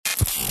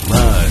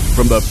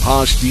from the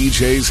POSH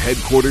DJs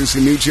headquarters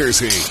in New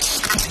Jersey.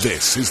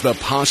 This is the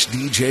POSH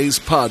DJs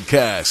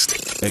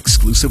podcast,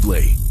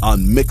 exclusively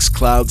on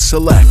Mixcloud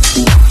Select.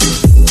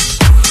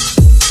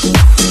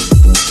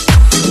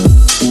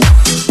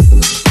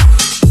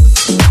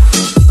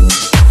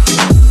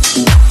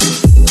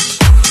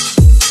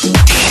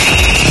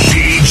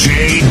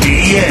 DJ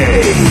D.A.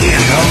 in the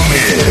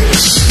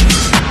mix.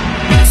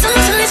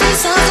 Sometimes it's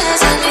so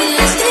fast and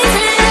it's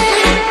different.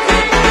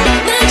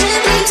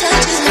 Magically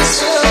touches my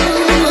soul.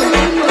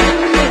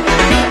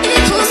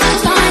 It pulls the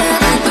fire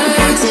that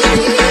burns in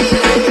me,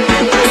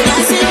 and I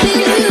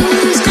simply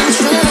lose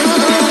control.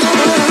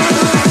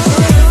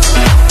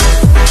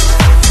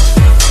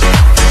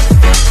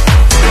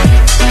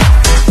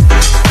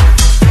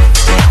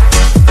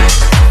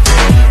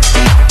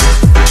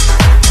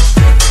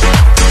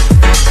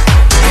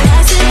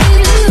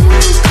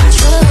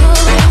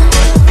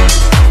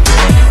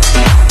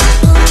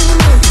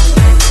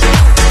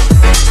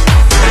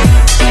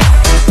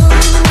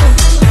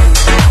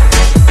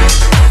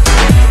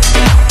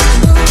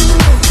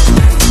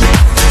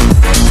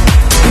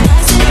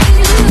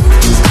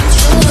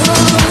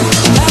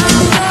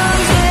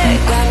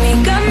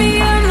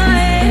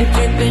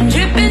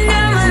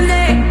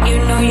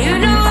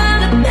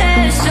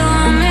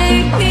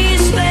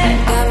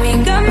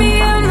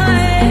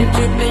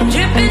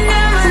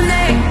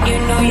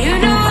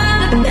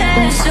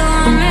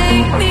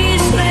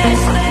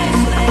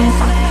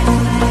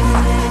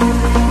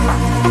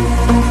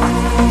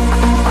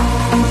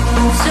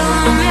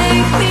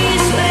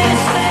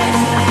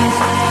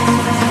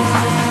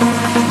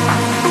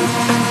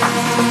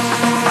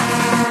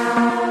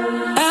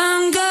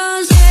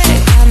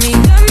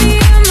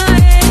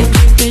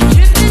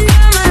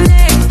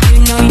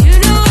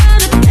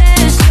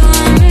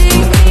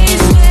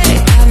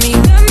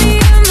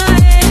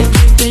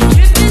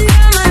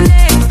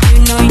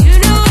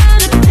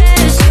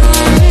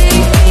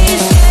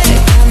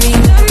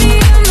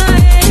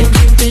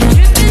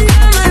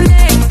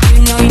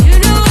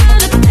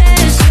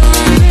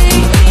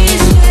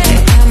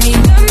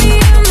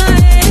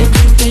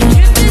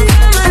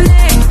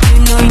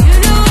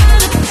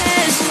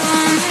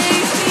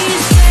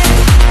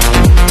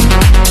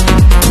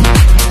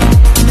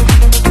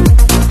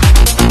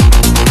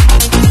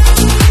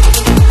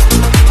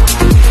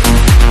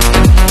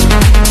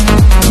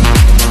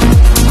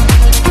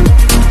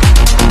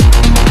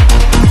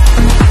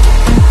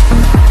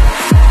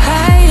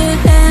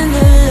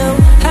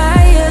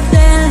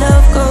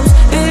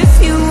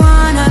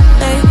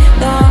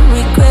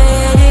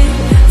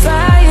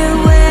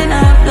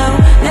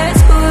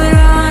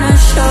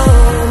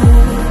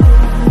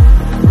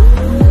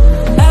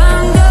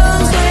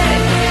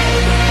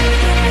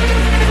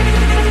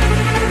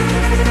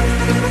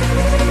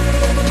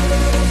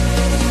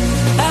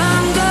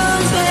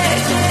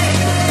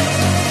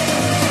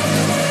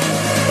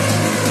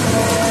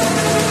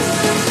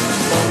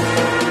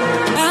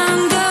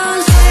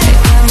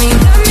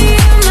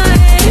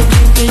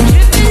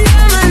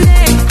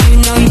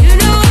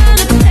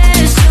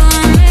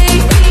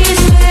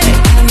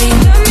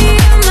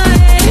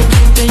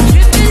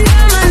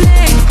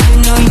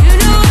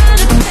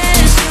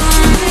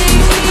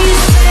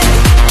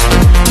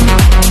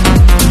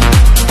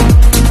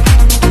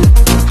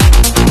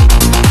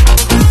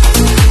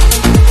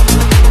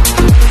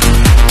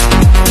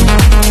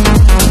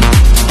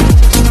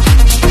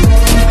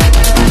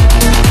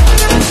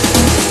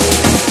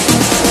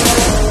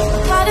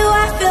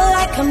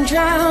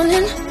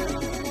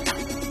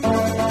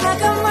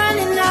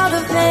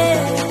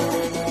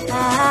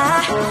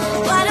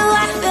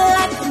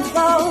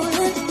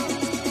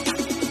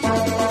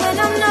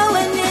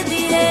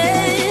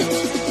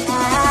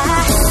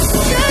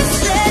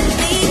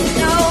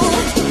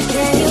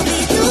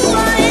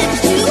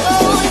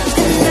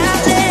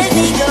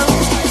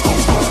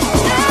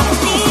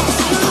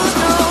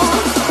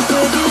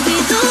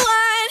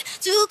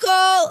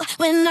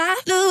 When I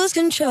lose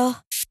control,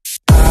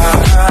 I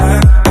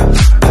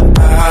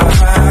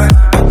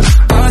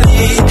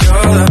need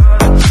your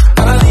love.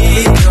 I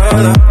need your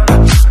love.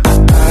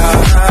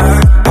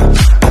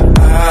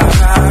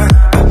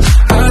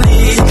 I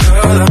need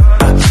your love.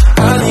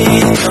 I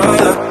need your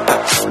love.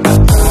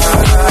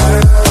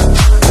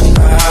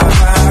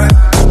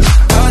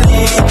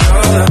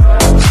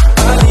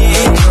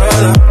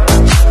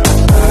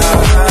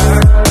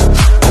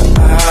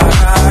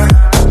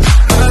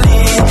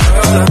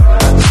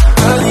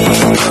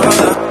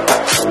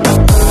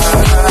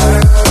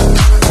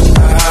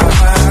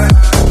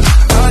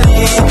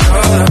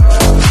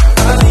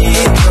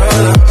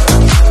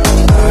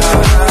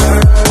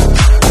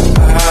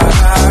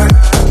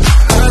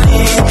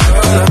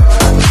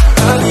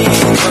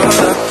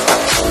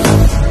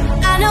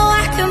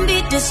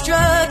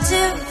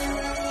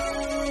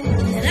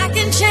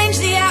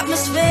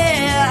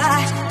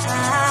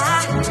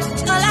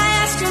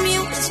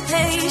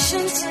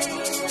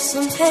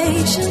 Some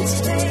patience,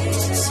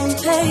 some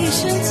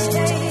patience.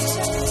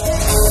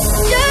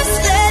 Just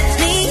let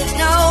me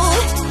know.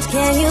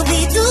 Can you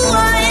be the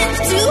one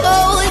to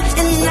hold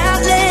and not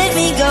let me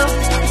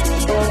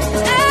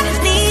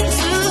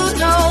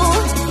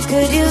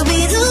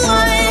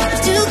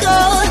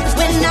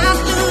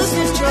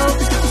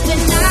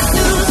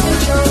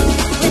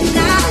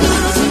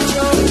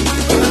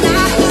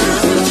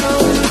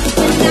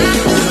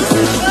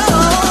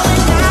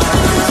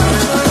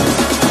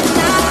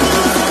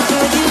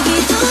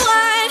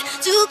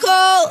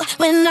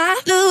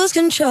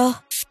control.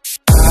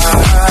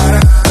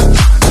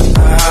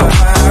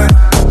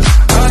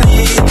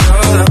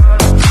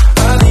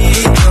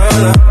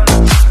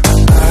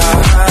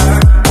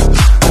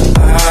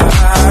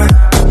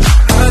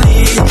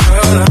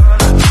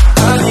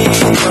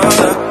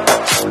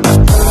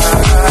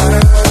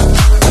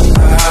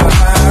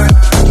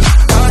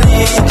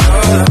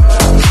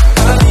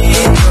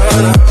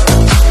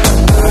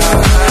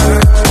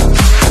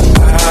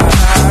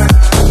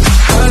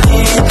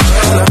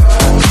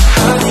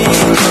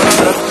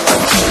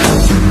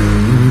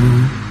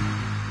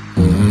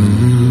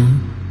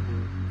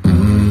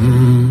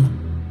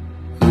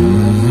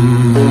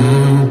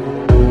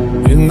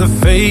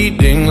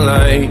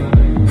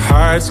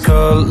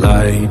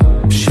 Collide,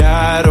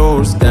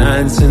 shadows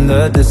dance in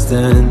the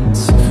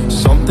distance.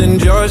 Something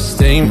just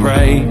ain't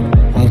right.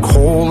 I'm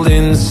cold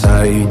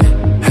inside.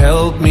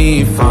 Help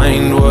me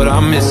find what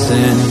I'm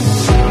missing.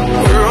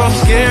 We're all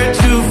scared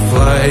to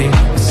fly,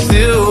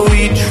 still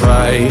we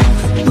try.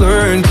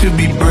 Learn to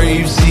be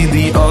brave, see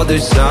the other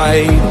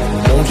side.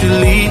 Won't you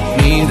lead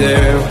me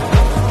there?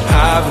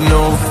 Have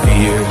no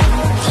fear.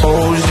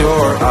 Close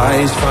your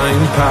eyes,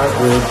 find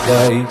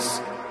paradise.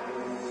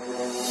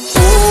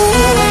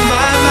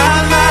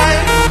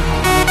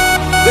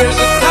 There's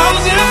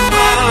 1,000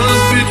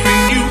 miles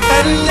between you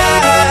and I.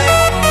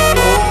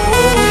 Oh,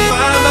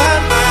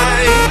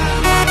 my.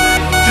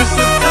 Just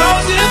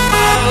 1,000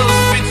 miles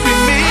between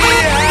me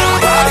and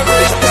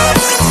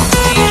paradise. Do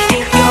you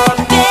think you're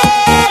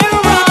better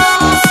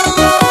off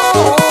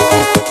alone?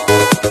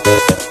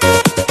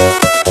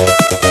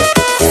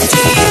 Do you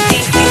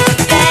think you're better off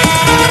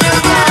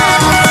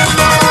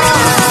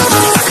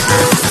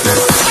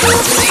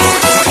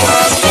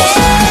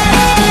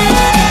alone?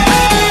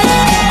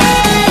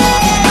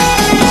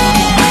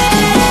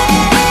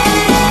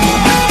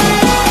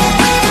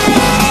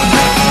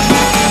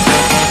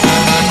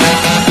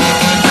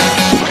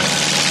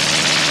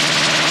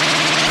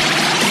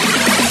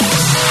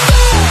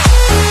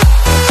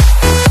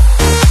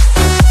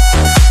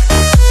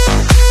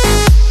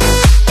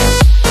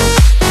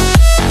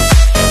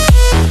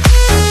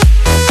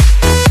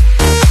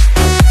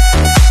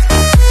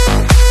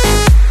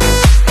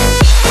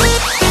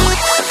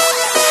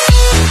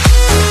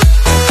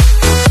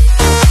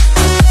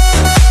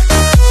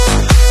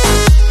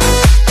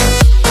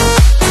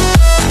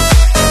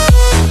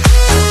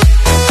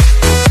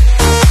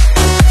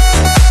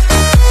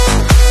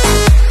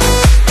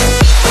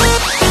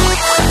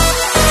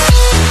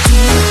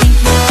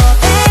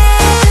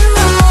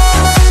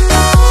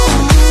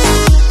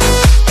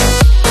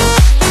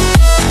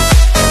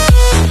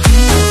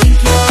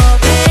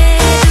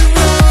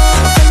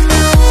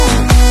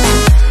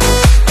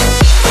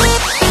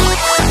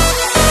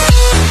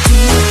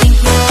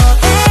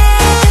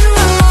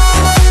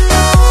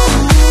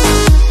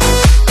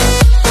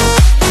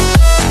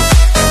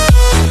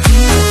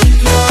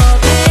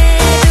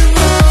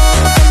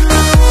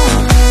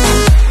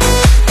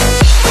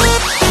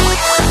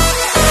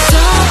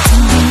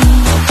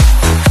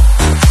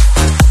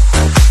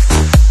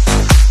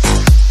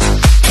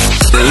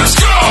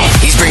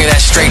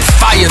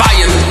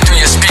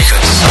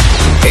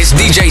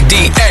 DJ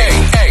D.A.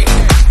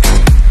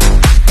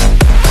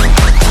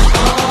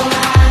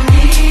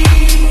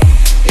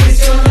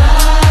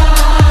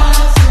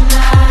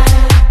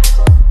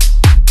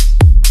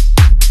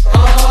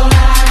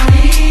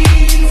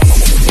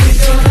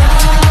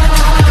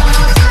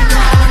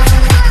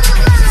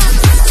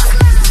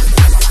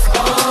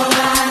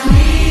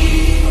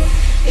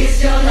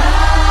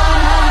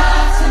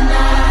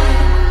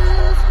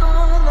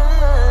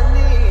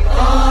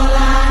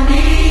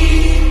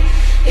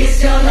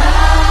 Your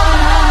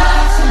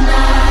love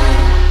tonight.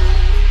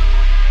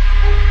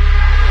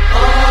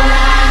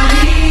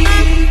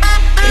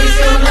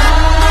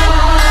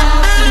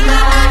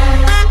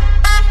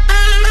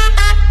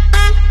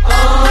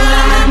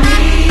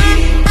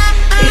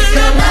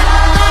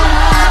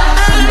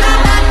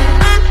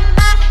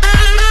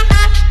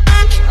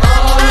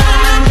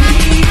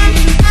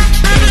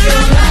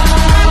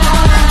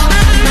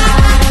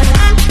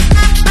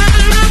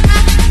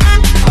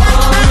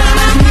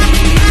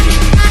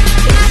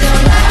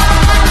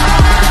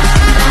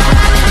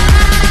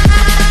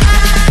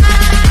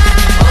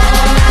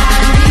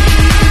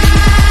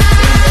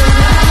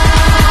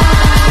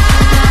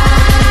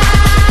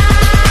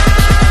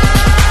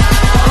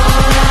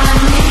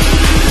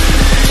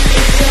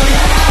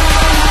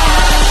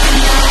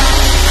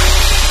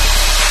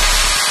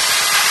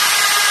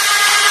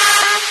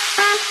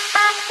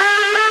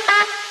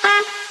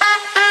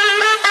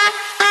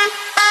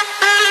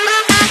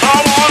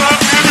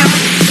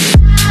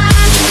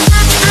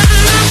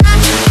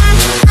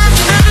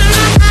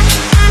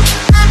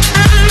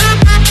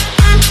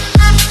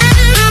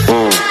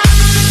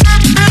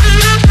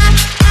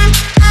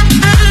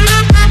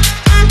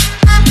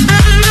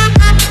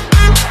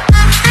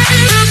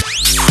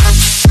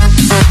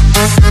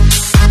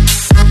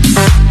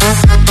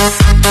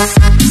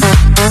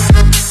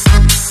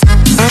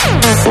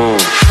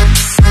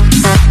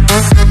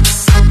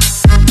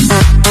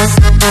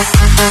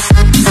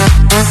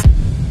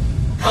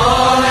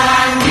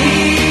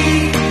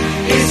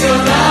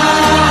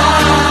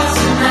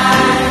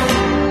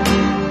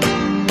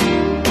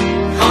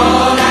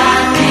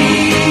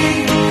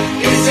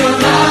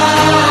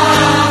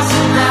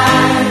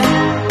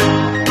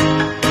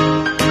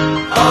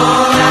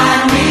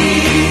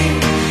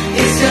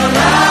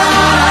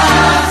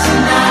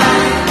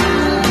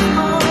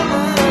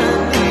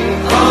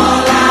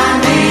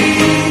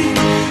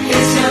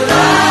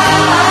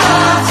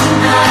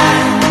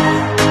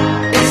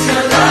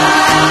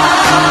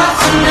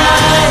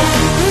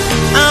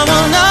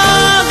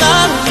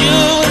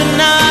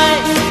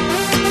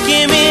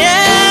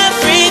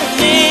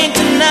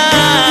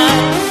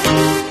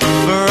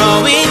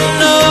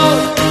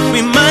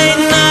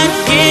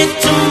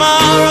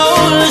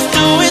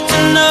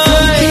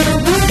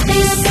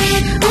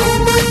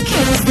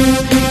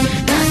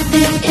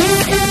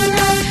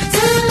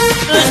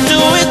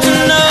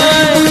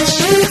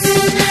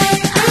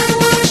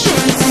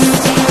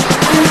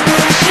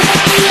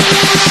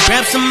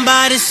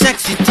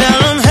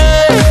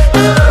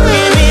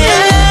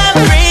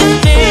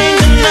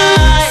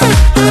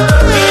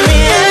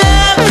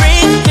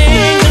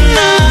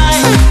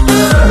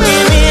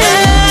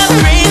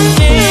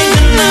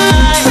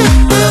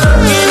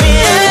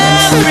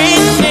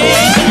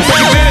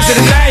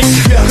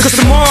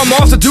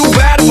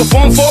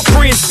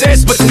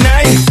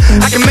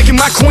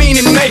 queen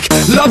and make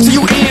love to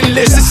you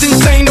endless. It's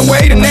insane the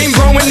way the name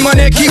growing,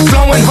 money keep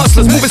flowing.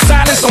 Hustlers moving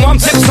silent, so I'm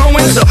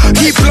tiptoeing. So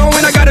keep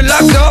blowing, I got it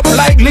locked up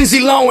like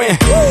Lindsay Lohan.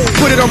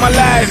 Put it on my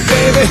life,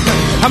 baby.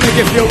 I make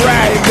it feel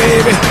right,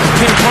 baby.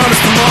 Can't promise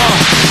tomorrow,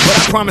 but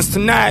I promise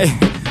tonight.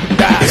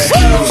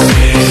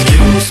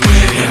 Excuse me,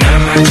 and I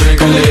might drink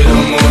a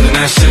little more than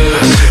I should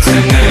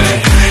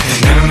tonight.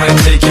 And I might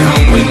take you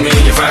home with me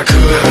if I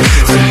could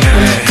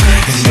tonight.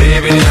 And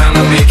baby,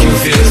 I'ma make you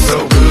feel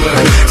so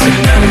good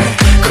tonight.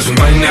 Cause we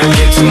might not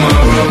get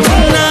tomorrow.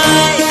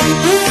 Tonight,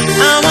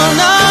 I want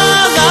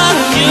all of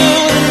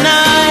you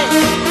tonight.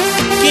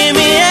 Give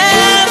me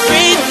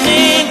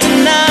everything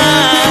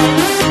tonight.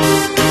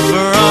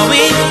 For all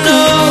we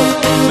know,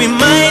 we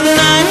might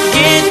not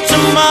get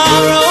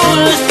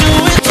tomorrow. Let's do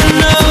it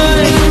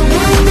tonight.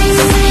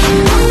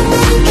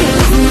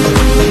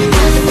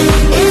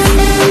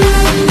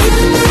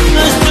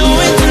 Let's do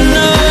it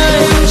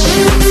tonight.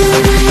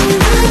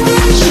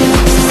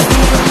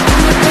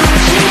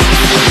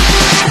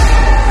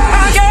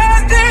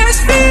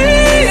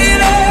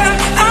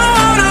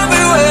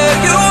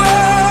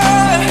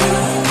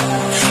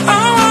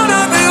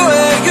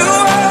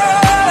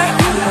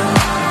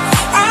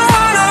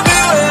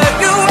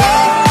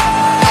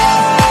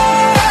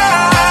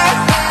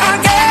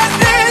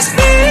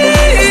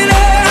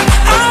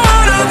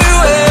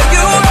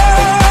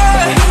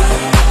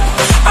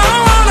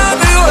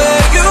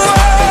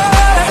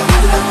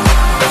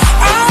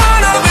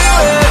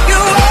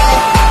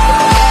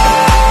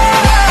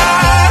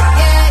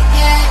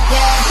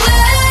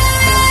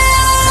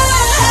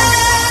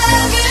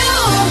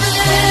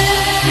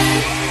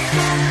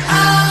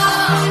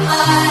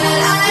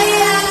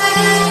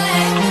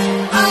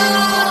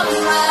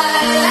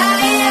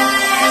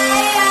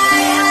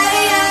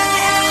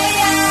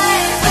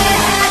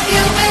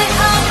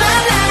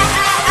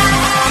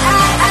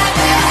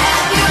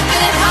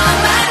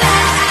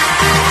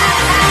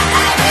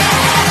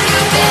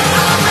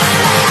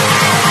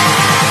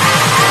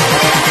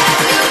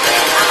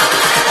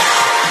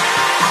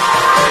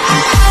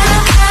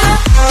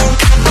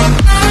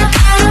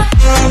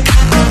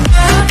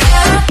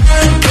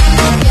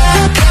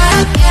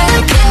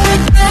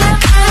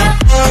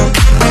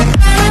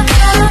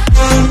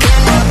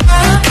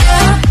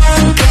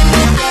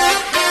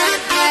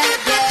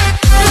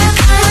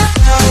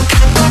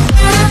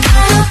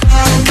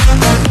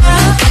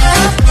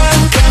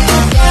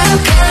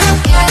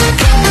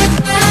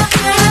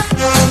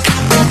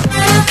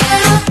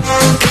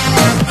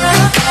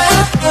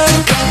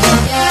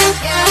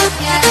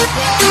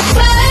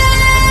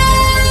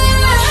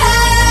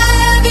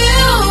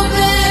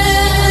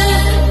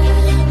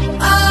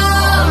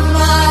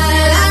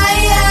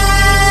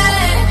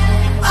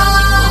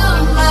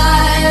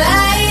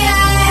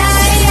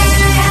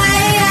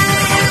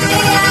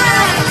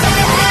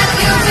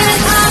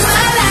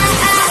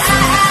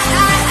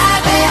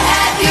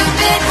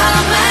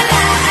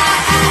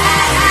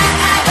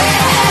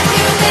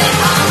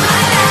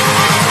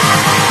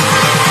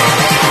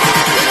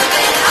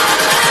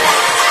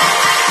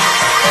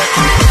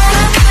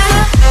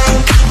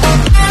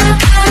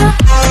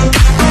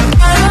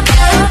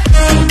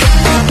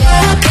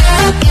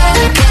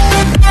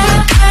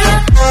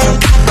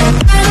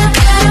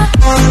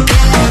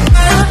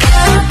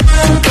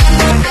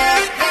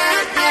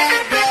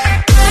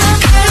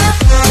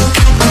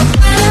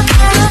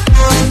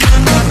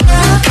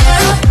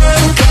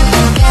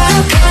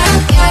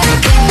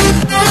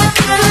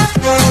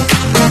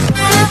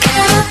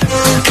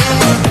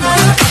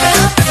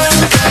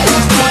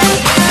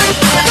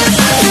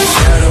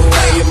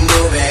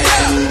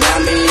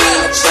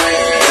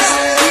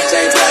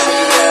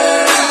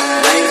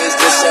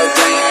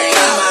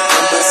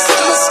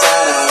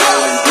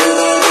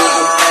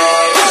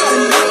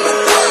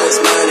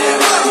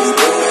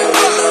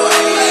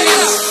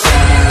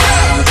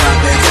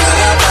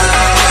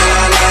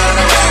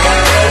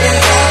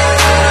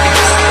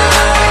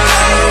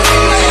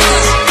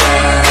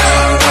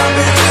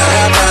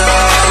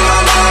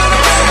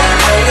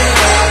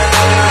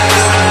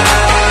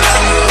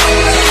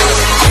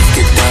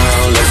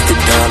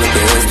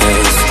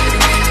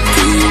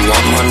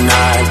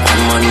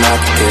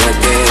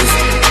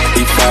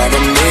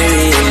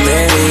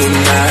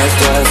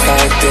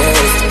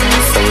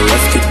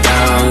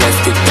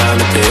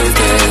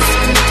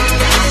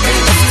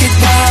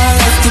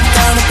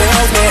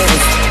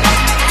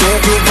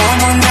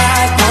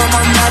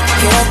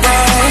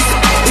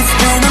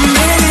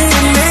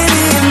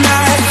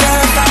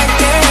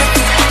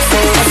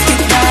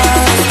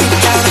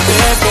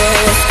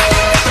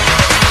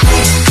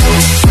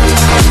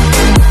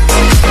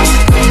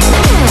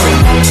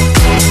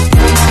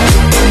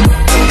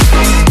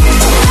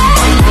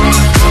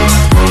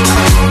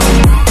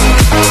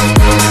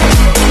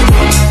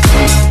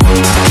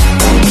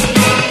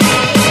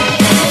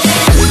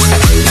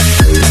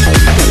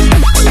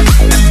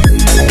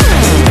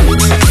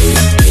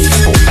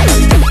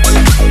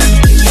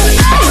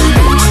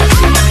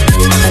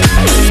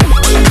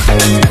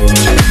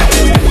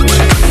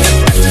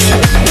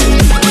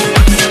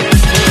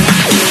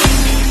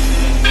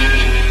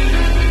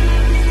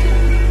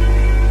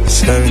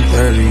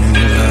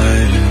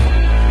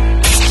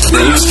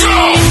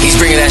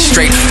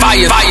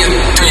 fire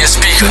through your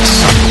speakers.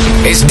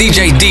 It's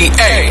DJ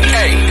D.A.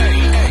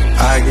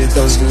 I get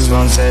those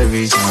goosebumps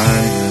every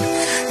time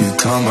you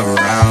come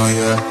around,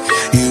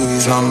 You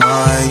ease my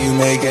mind, you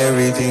make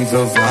everything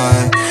feel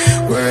fine.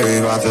 Worry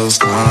about those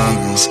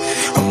comments,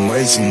 I'm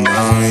way too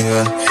dumb,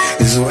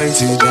 It's way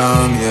too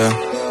dumb,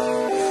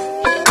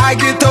 I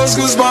get those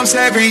goosebumps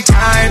every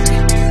time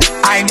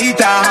I need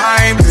the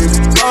hype,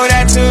 throw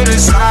that to the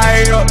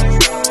side,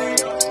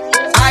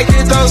 I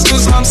get those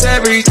goosebumps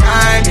every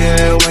time,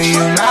 when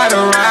you're not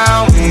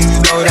around me,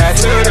 throw that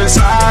to the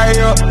side,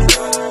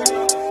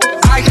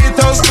 I get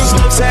those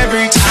goosebumps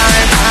every time.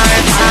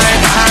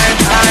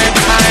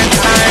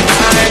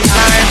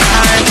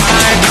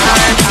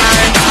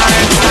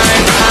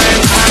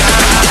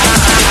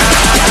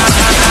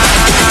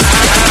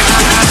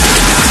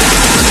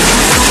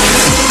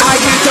 I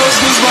get those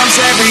goosebumps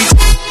every time.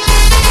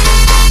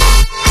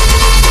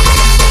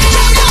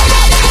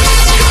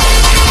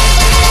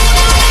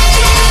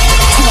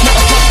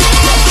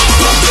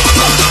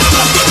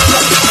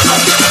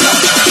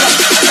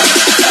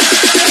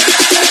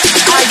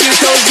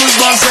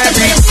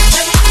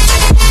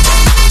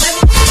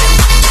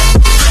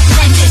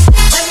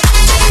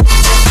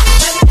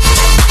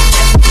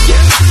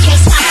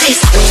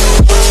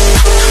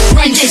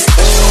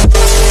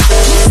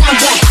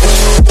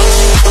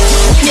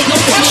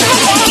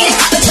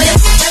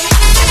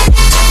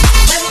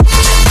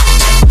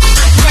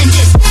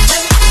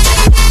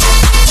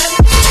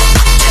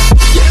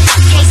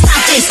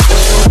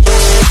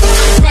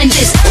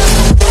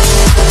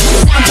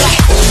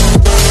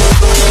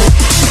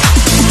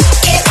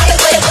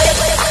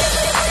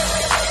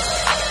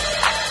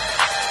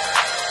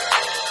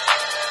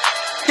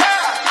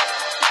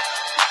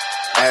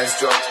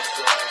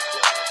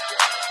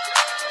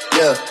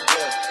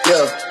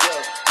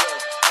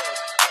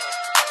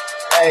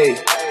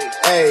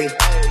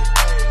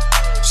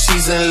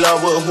 She's in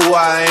love with who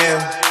I am.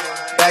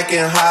 Back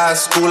in high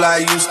school, I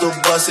used to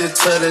bust it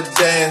to the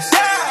dance.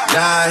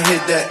 Now I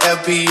hit the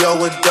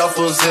FBO with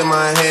duffels in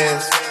my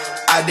hands.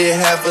 I did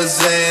half a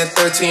Zan,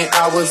 13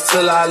 hours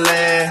till I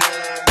land.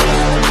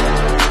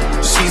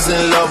 She's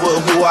in love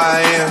with who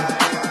I am.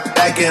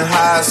 Back in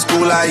high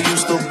school, I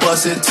used to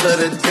bust it to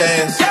the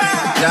dance.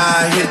 Now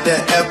I hit the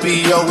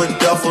FBO with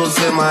duffels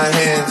in my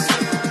hands.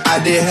 I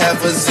did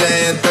half a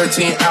Zan,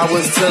 13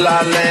 hours till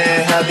I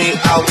land. Had me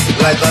out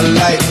like a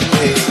light,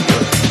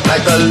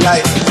 like a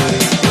light,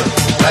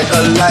 like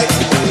a light,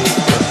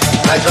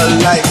 like a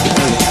light,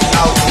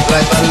 out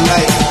like a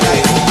light,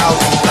 out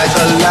like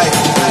a light.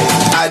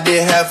 I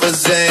did half a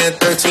Zan,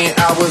 13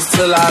 hours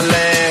till I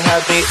land.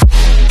 Had me.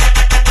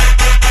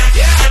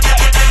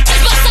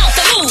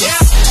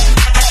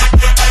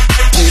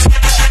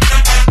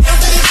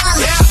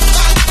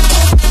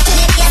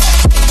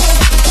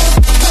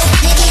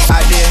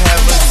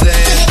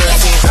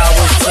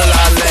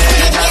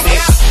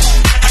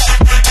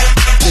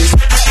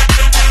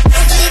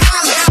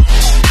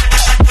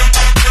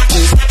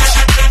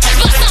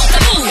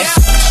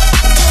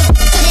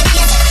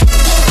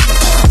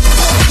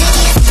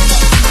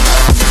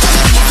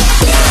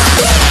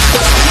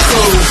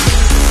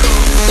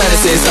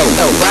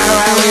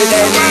 Ride with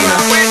that Nina.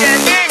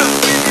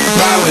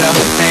 Ride with her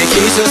and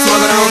Keisha,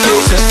 smoking on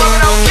Keisha.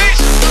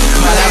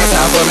 My diamonds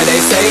out for me,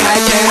 they say,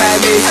 how can I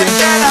meet you?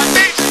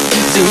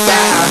 G5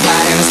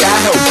 high in the sky,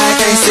 hope I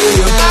can't see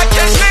you.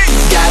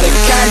 Got a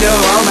condo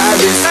on my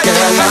wrist,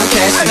 girl, I'm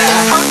cashing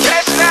out.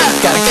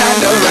 Got a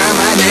condo around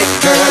my neck,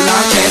 girl,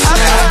 I'm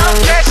cashing out.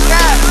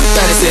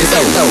 36,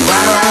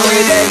 ride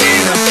with that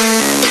Nina.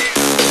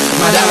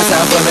 My diamonds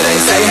out for me, they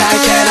say, how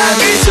can I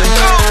meet you?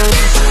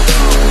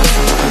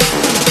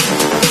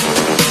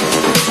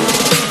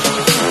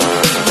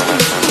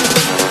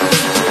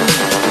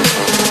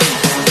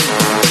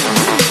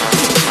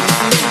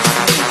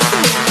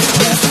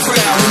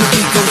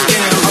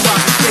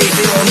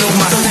 They don't know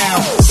my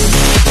sound.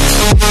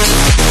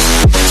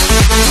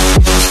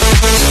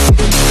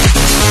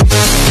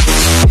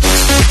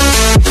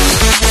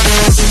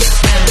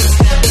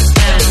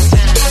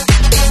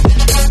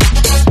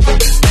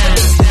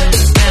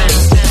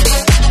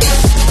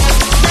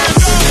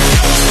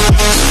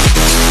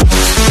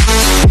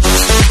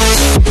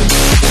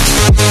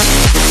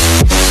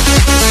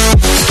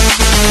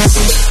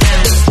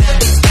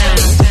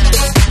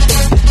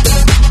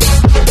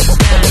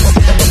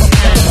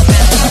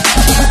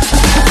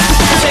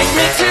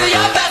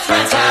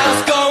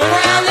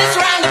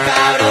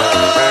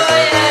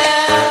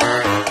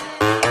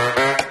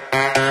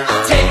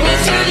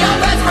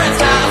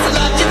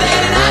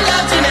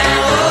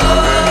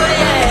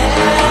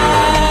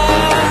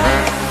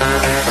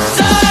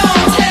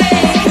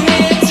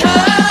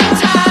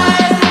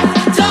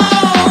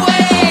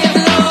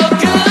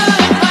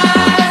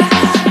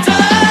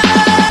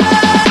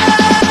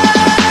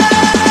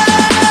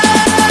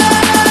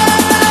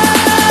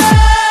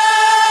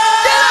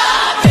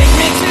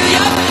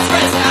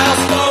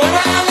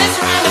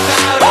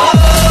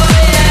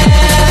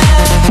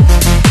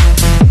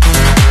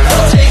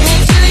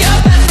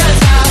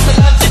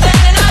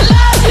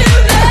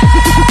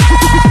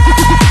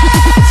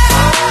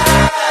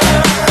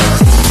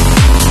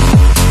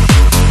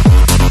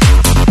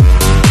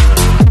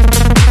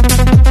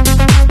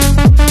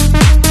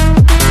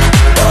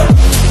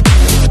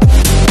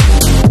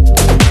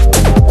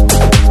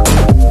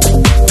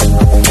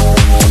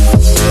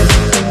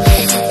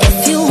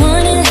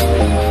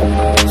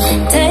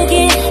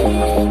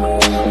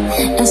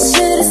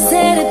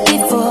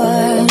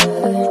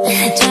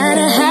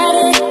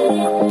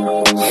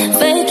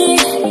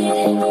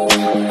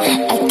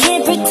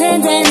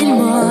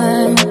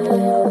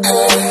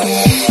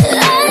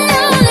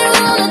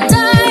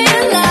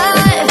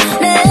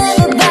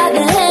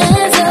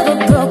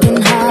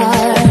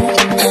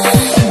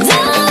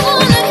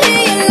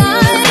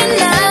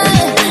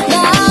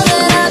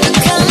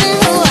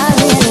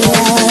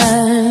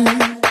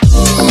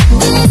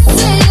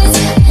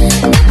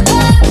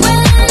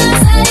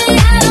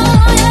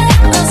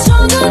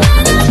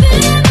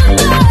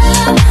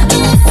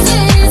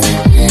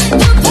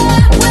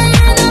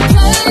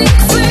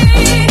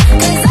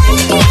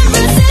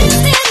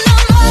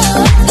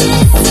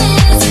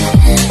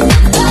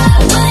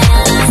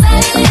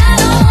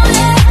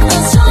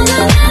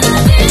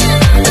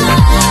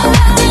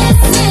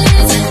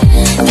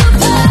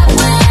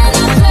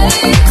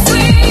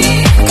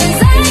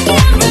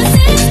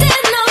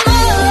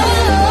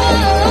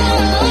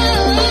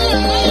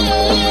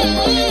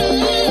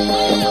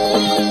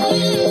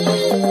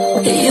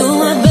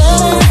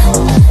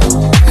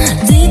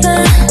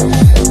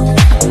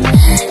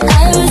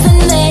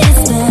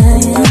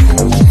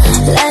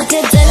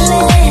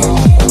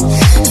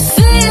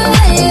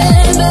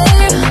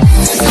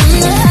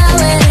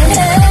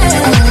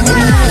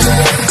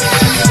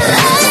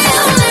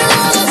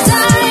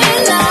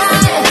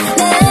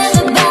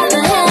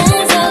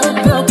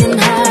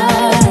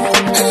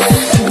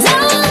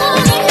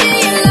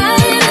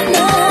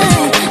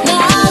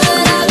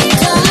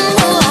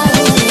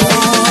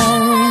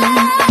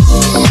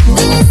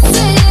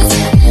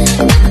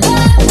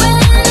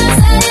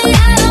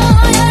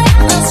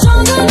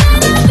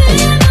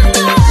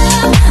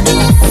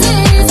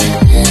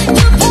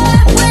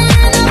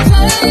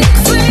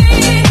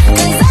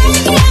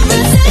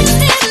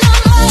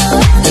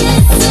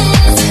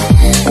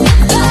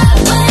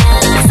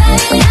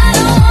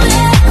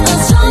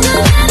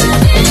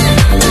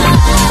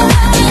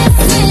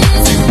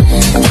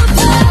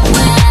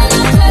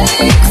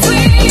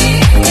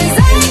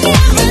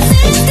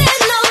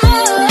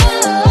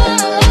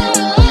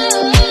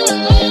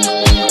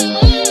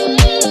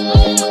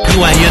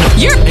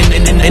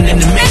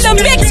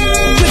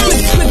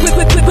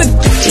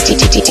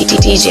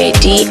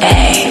 D.A.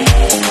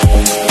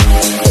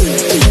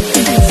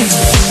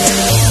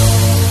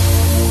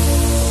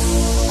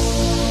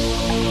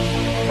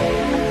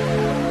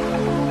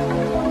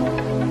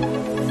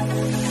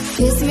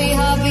 Kiss me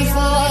hard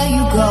before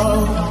you go.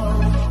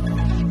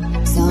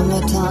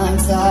 Summertime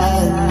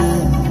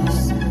sadness.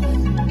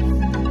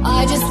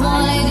 I just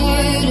wanted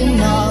you to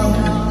know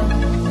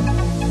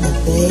that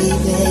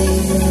baby,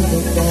 you're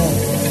the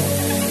best.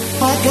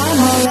 I got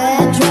my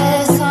red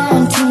dress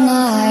on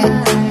tonight,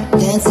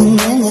 dancing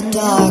in the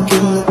dark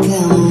in the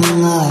pale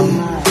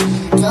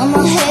moonlight. Done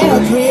my hair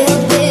up real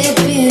big,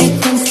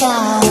 beauty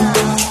style.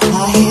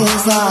 High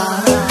heels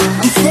off,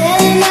 I'm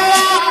feeling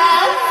alive.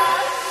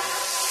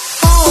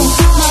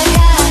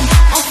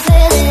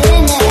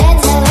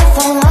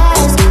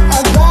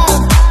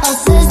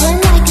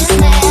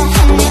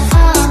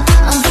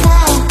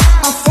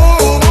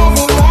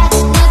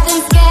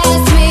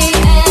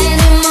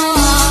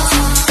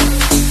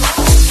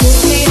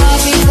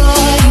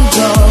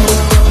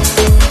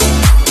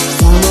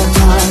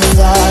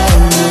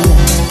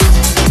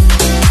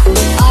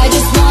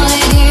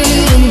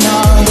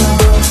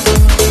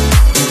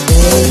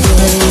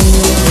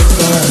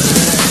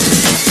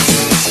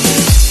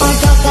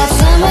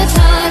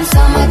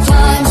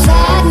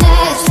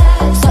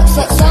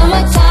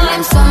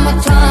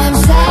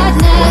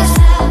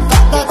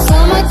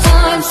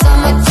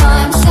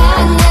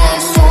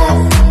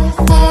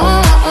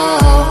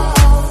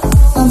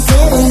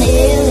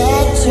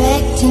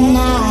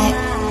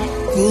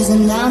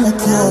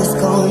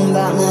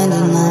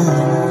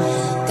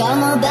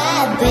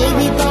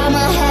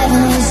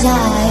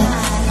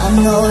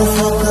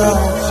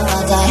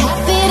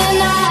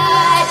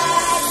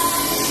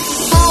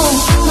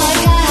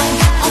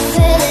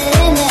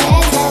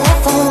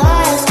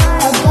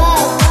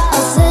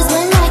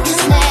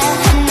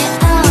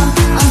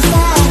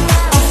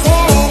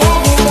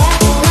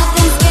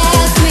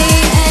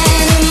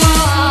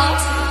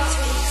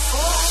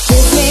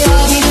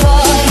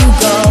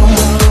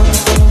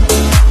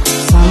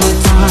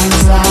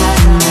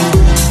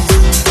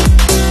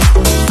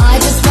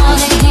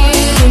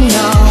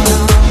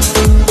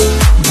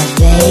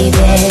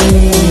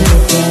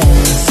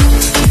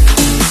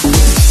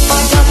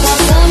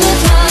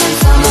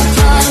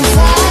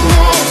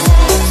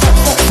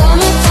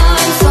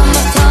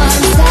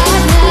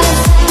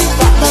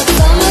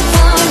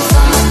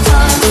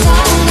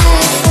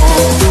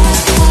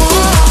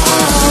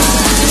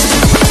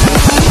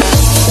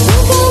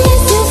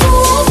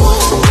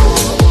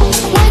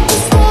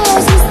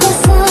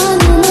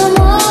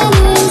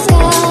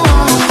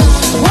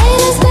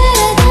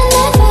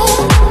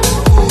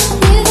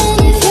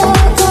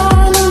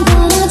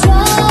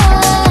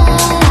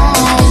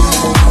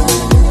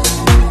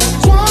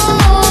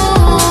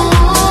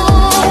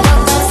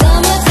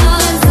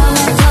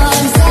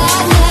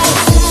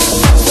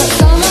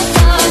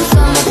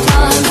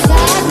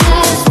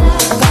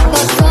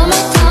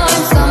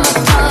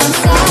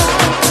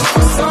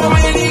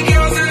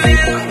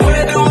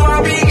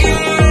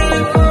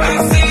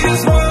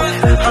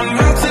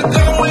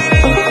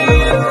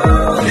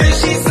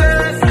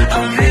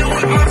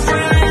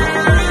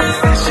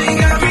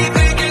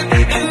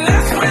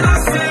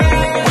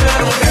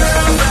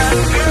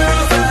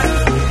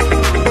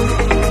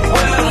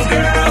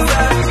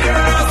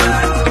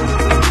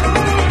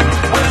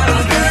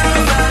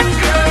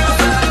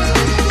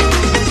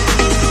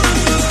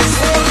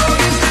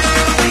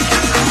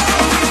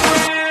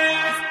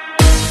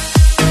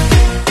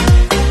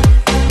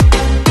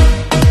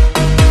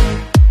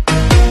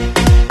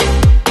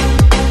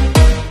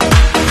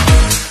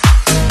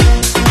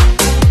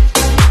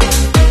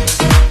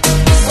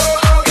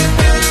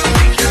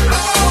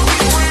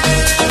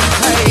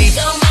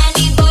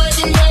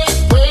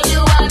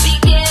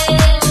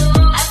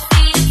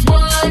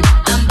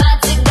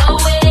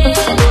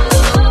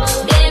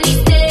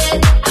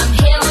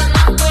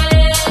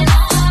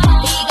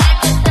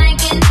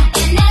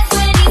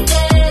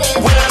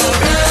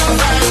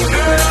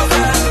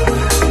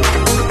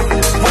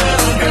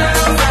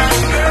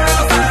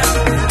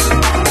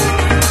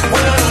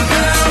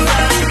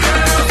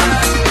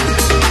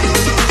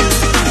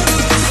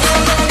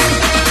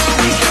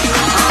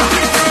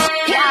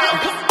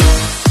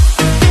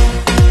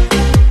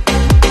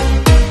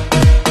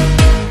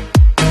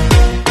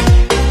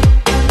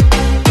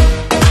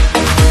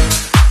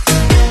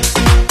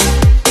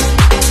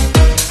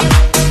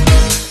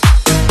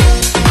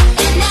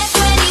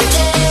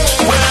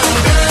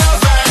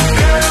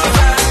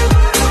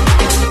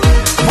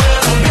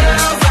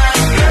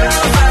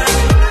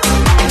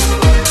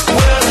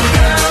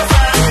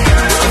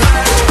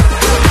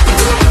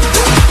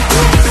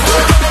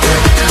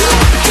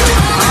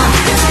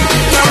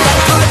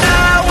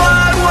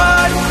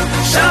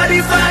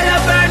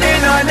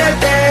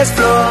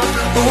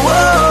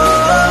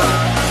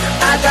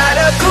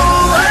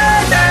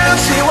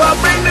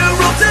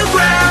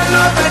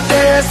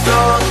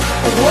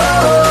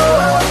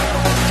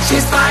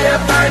 fire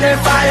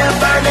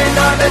burning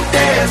on the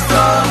dance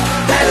floor.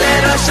 That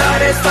little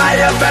shorty's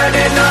fire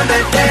burning on the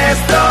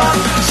dance floor.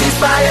 She's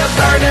fire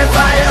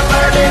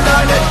burning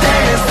on the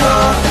dance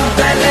floor.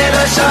 That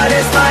little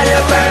shorty's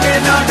fire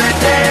burning on the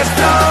dance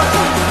floor.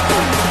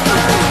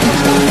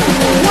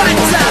 One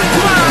time,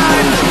 come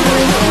on,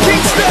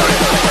 King Spirit,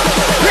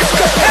 let's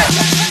go.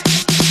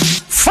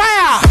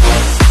 Fire!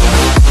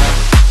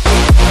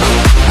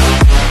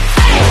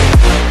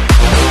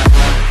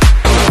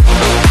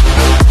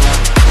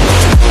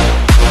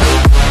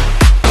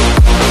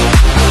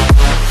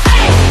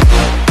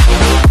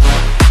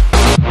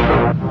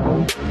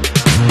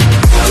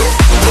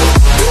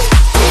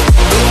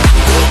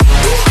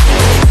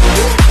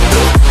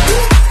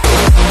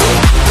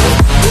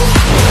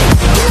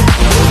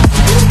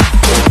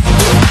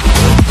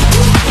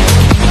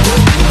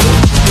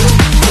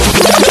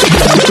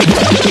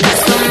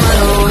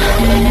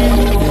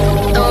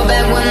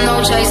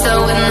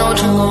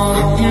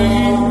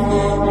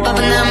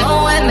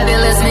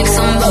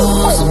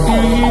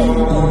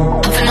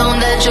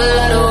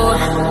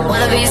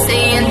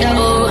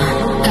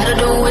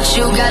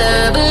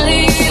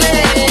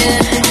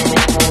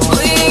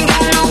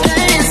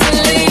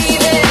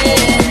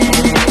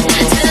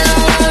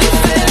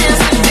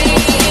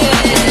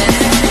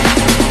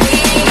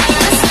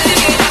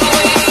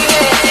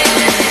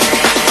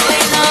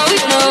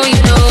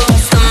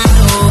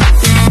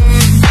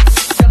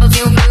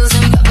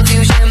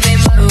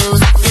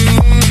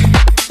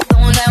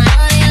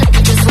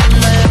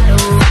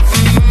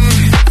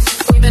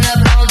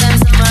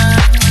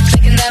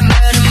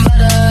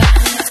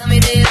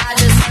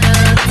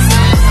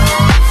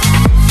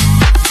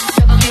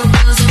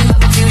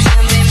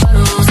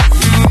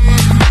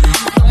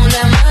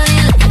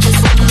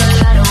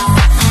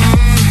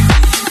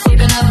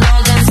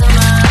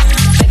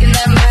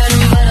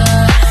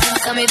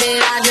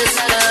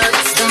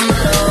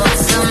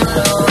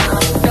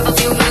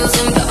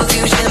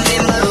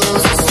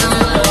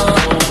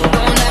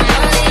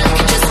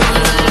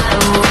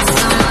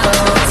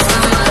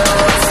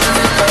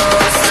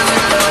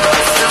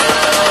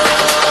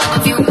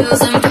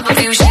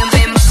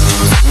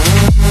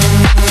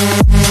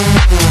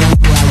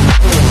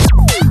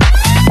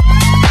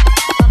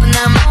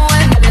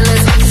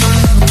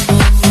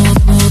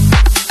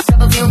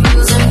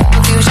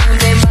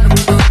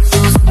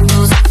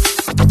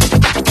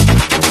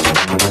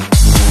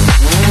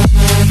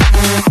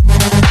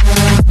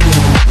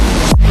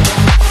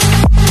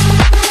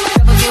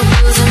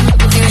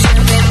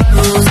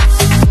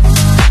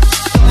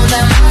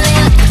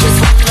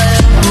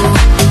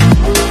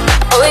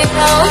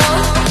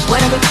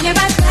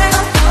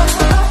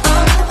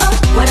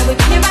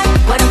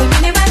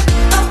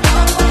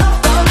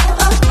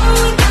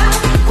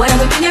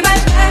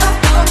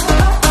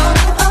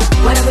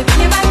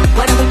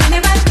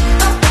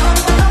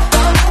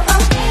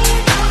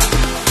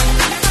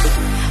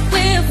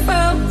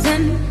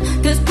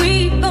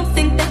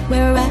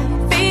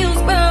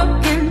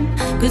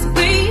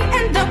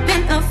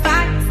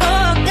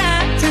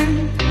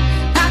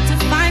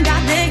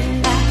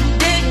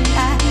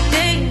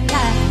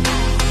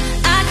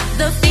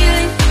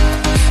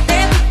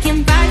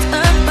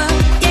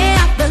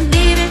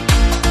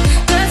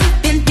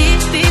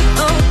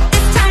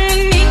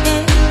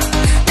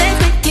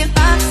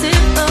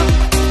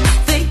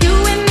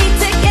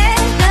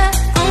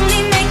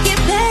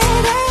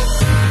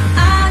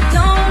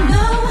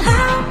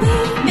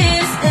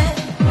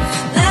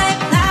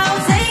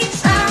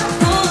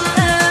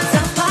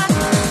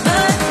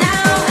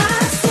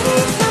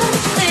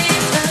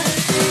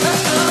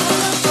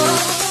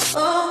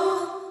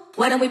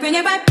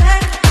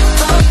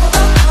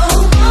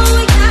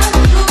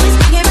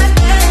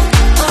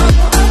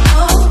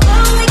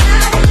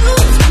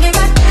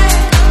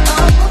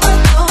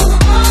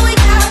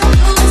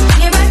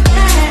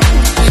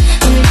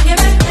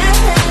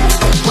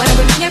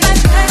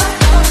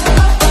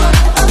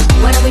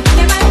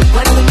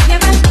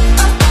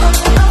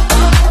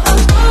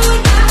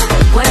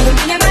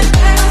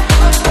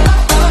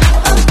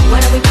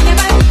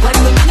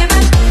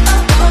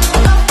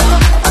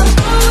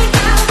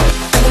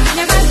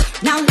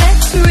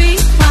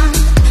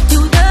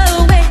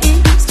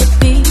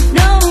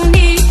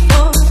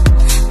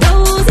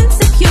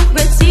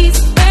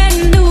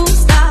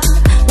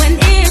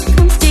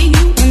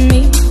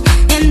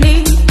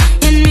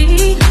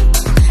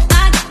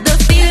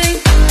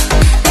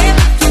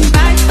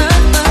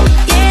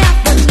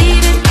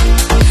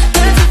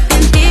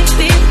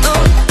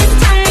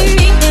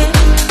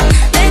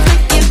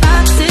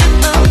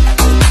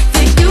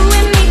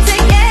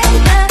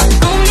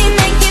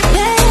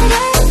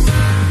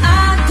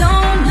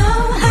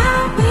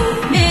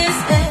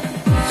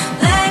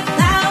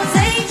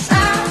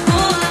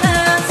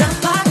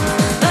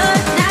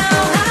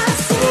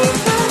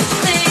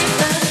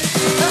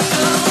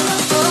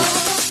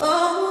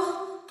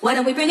 Why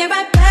don't we bring it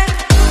right back?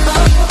 Oh,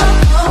 oh,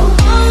 oh, oh,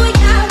 all we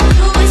gotta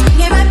do is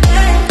bring it right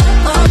back.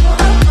 Oh, oh,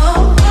 oh,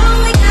 oh, all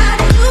we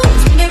gotta do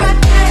is bring it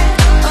right back.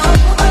 Oh,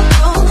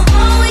 oh, oh,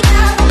 all we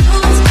gotta do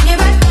is bring it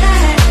right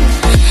back.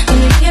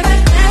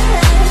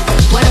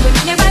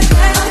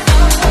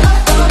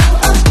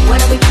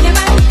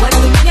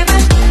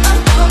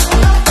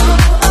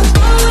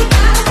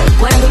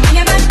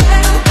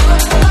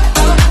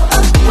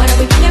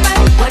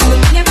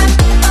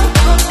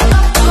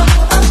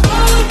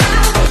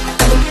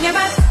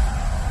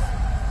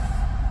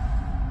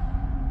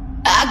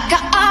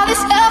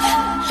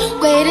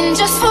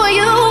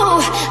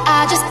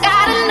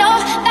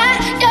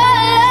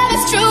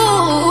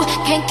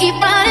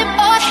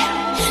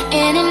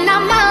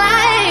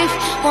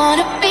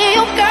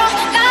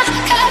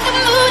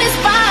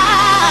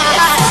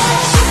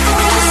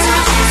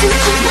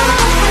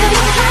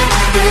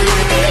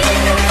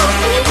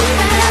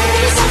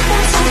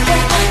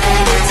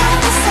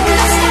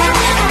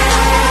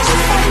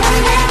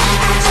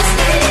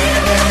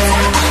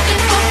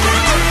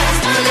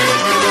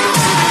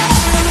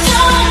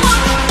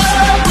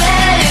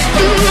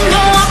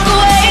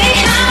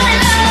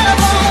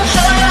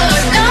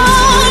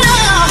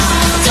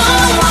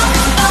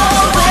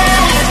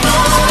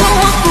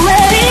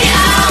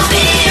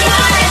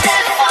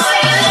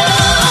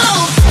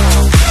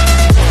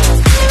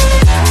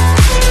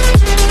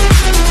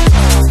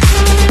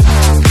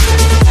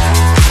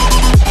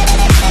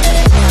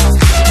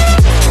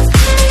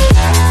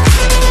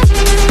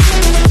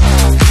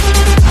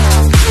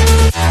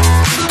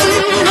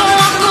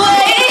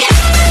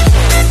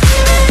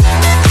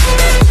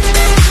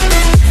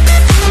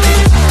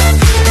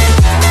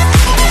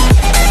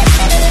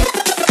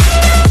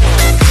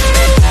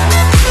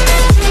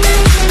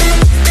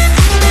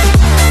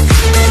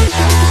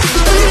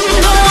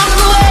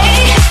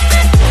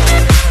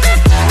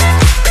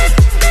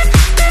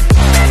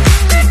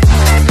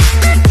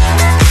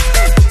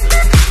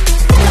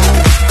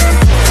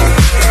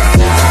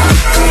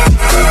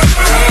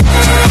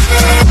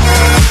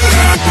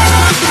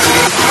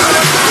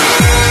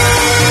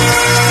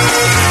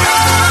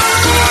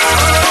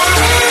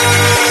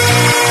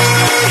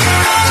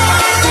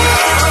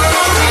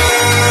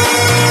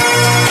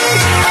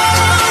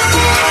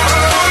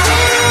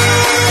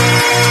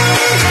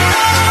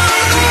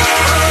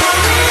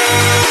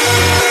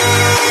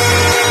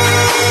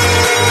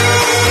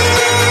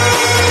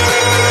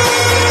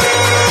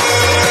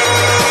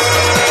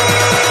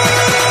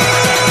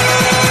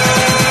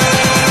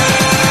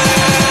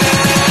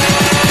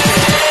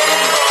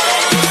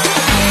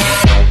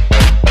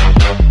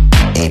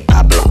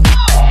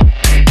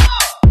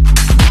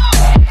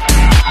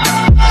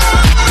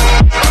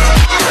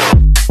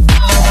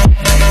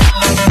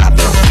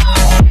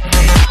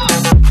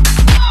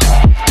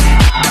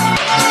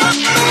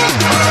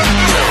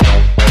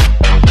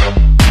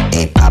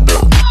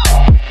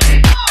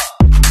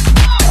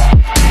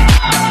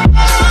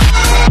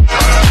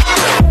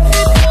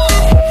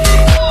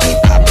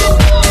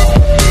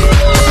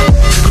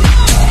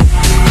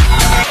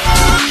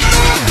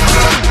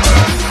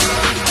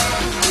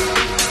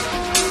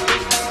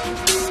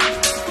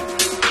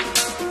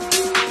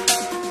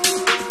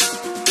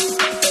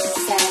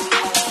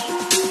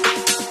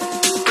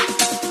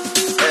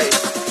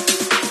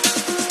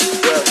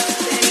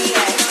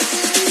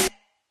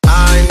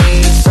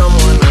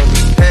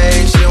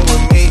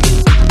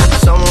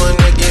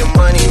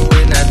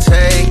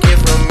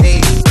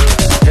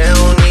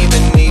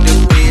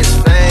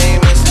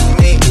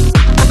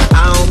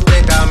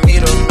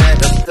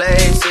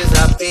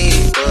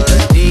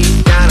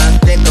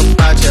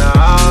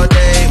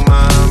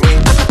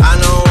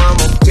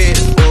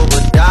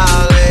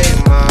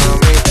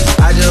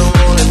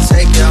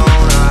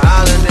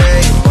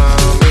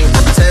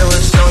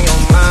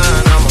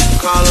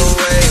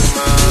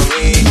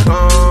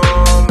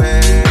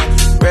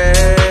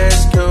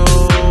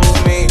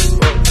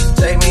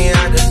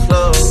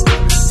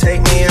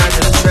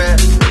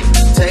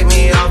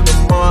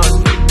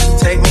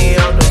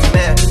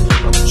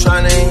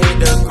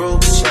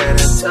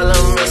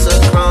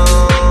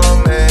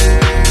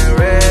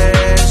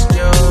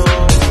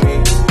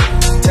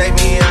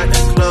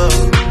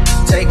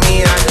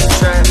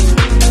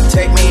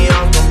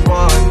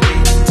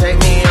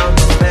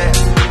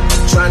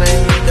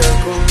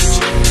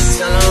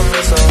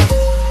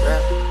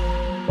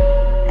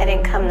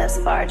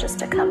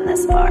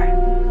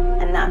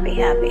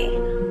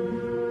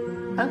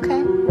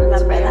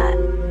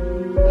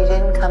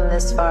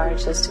 this far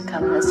just to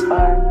come this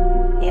far.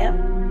 Yep.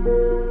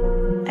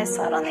 I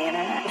saw it on the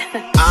internet.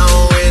 I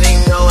don't really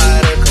know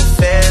how to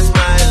confess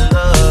my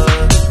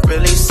love.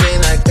 Really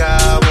seem like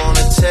I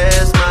wanna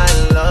test my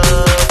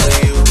love for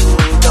you.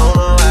 Don't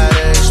know how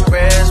to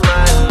express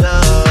my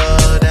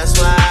love. That's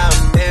why I'm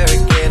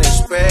American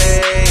Express.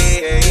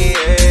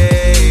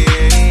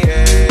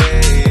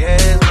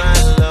 My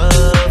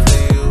love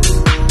for you.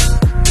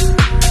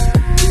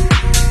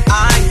 I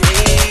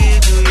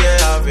need you,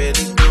 yeah, I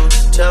really do.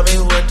 Tell me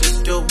what to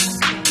do.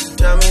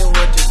 Tell me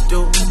what to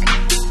do.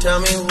 Tell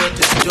me what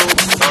to do.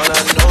 All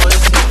I know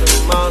is hit the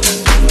mall.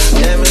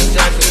 Damage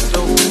I can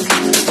do.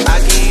 I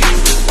give you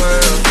the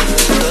world.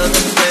 Cause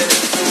I'm better.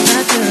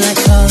 I feel like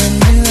falling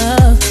in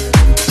love.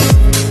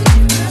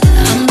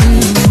 I'm in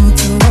the mood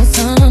to roll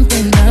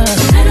something up.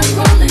 I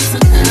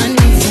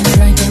need some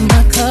drink in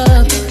my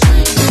cup.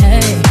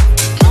 Hey,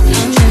 I'm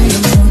in the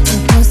mood to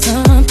pour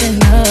something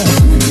up.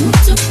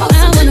 I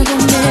wanna go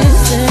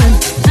missing.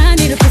 I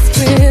need a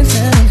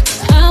prescription.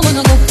 I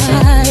wanna go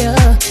higher.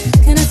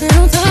 Can I sit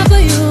on top of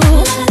you?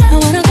 I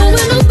wanna go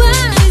where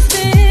nobody's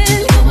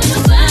been.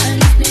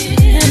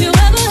 Have you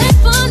ever had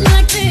fun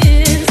like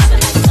this?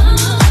 I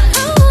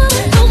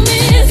wanna go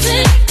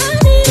missing. I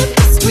need a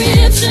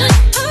prescription.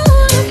 I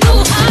wanna go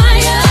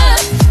higher.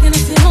 Can I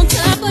sit on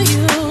top of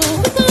you?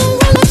 We're gonna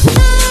roll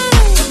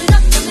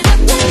up tonight.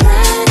 We're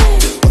ready.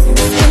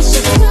 It's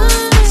your time.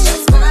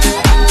 Pull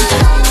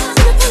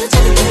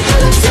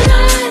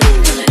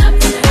up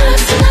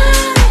tonight.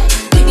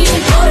 We can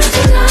even go to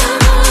tonight.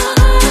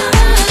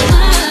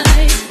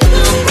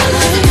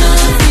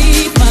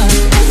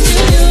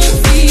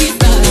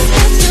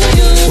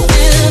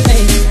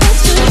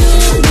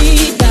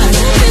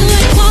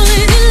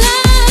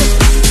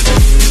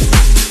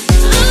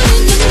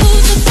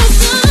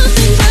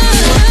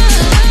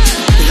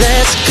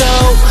 Let's go.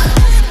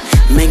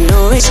 Make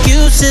no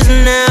excuses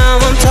now.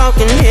 I'm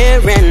talking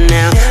here and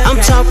now. I'm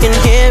talking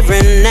here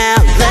and now.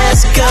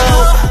 Let's go.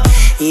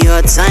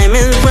 Your time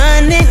is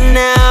running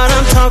out.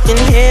 I'm talking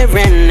here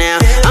and now.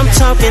 I'm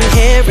talking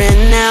here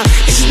and now.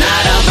 It's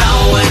not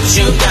about what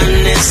you've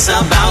done, it's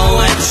about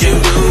what you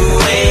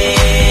doing.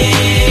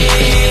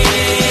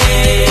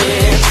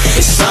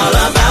 It's all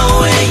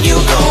about where you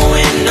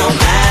going, no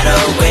matter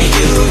where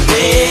you've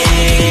been.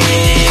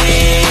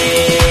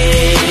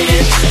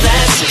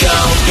 Let's go,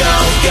 go,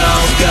 go,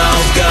 go,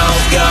 go,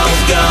 go,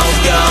 go,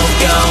 go,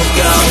 go,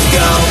 go,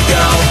 go,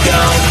 go,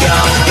 go, go,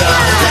 go.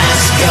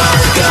 Let's go,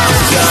 go,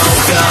 go,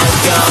 go,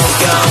 go,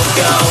 go,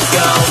 go, go,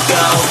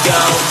 go,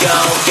 go, go,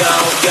 go,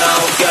 go,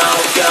 go,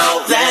 go.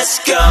 Let's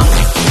go.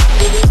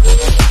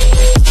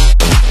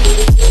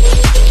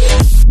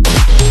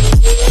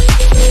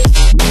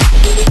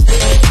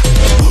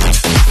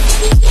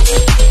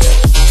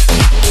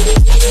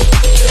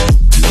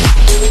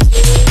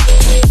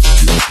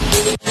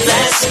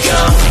 Let's go.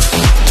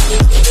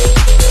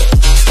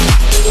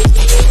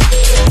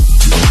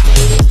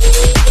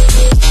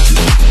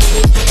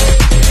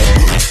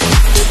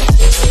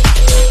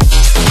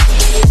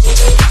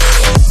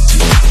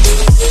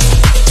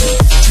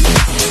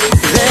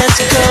 Let's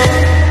go.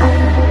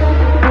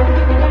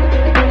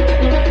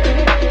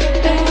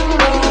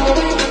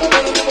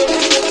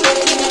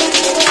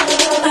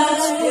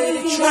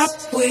 Drop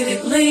with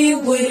it,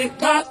 lean with it,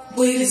 rock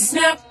with it,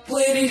 snap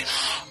with it.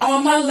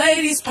 All my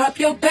ladies, pop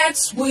your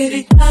backs with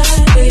it.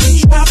 With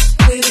it, drop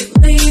with it,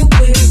 lean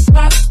with it,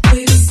 rock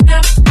with it,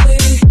 snap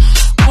with it.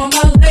 All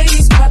my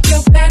ladies, pop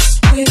your backs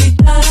with it.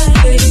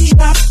 With it,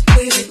 drop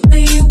with it,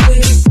 lean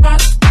with it,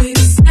 rock with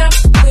it, snap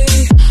with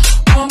it.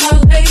 All my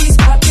ladies,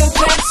 pop your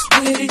backs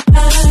with it.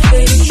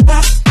 With it,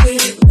 drop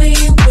with it,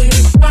 lean with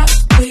it, rock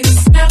with it,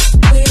 snap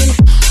with it.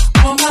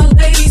 All my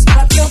ladies,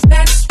 pop your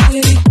backs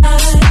with it.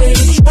 With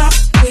it, drop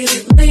with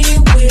it, lean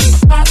with it,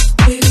 rock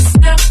with it,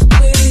 snap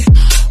with it.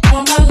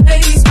 All my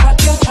ladies, pop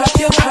your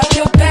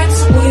backs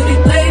with it.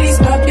 Ladies,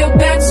 pop your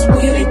backs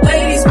with it.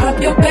 Ladies, pop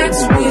your backs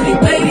with it.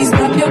 Ladies,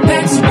 pop your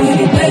backs with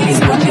it. Ladies,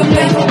 pop your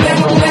back.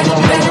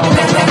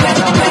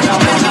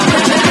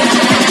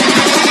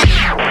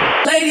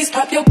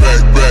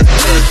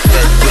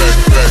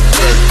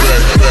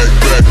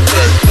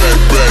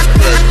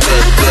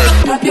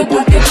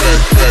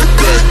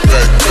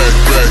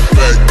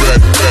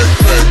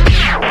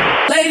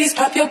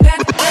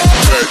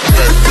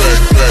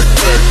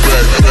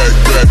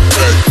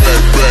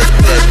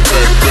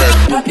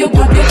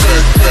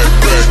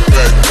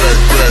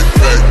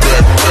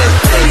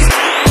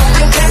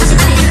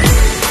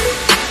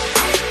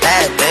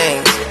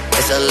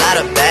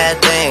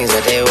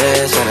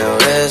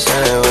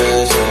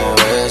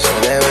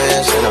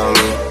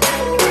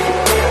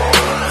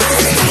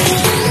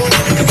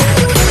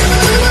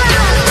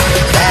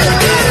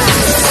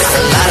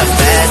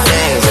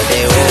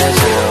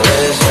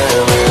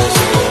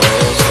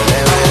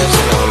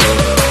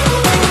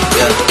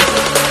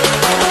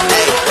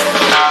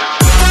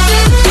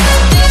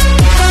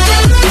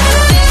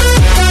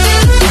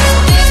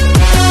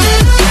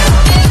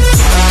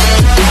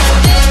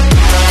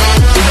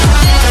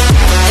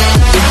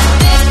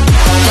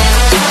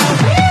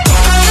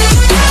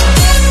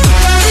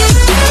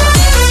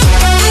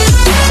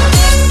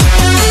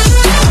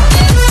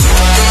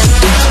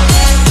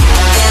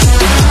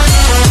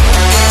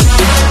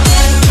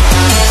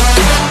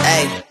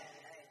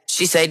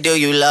 say, do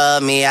you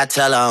love me? I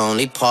tell her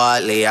only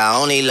partly. I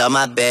only love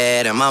my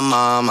bed and my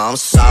mom, I'm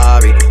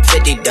sorry.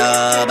 50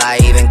 dub, I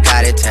even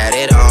got it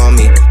tatted on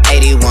me.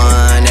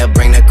 81, they'll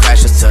bring the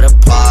crashers to the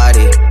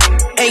party.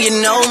 And you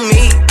know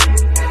me,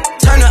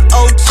 turn the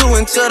 02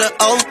 into the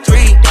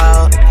 03,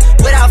 dawg.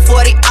 Without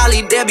 40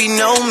 Ollie, there be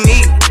no me.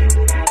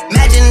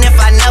 Imagine if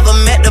I never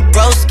met the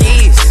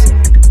broskies.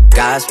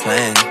 God's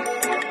plan,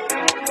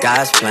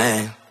 God's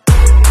plan.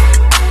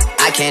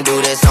 I can't do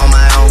this on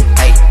my own,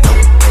 hey, no,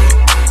 hey.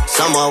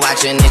 Someone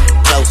watching it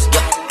close,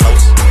 yup,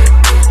 close.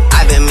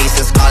 I've been me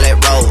since Scarlet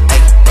Road,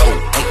 hey, road,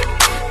 hey.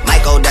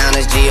 Might go down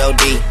as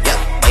G.O.D., yup,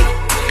 wait.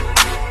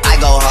 I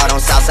go hard on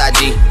Southside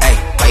G, hey,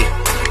 wait.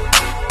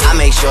 I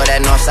make sure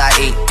that Northside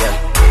E, yeah.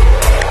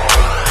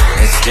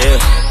 And still,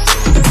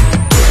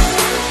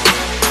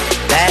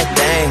 bad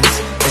things,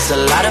 it's a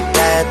lot of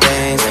bad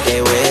things that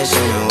they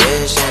wishing and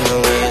wishing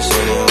and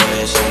wishing and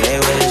wishing they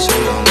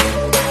wishing on me.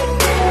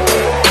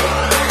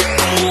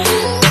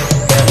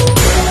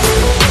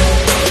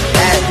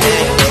 Bad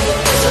things,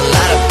 it's a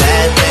lot of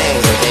bad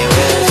things that they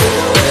wishing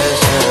and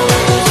wishing and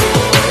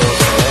wishing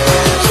and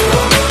wishing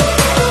on me.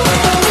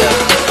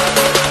 Yeah.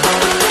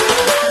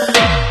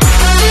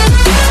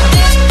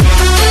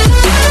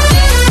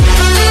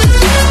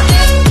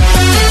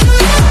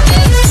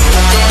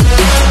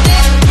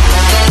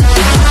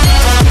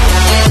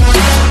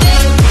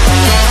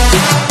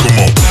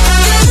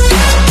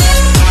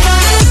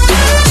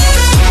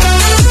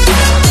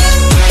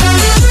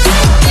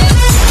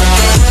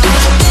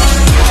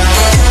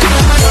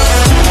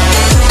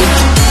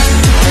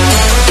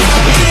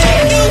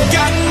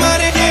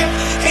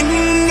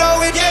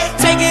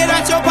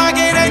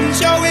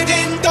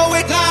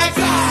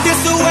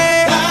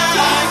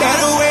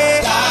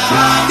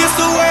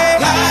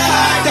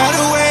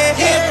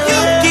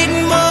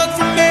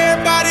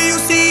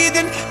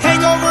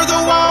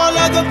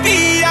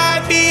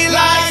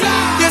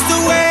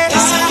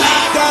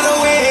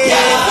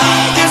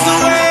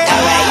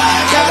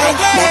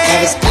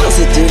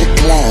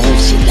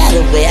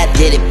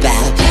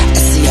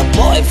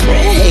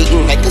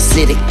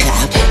 City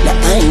cop. Now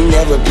I ain't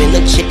never been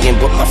a chicken,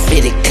 but my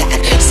fitted cock.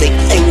 Say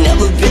I ain't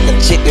never been a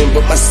chicken,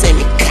 but my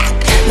semi cock.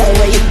 Now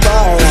where you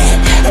bar at?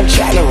 I'm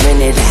trying to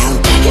rent it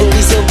out. Can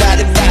we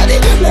somebody about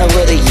it? Now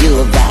what are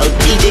you about?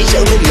 DJ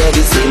show me love,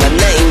 you say my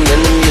name in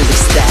the music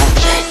style.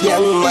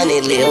 Young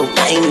Money, Lil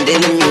Wayne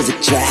in the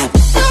music trap.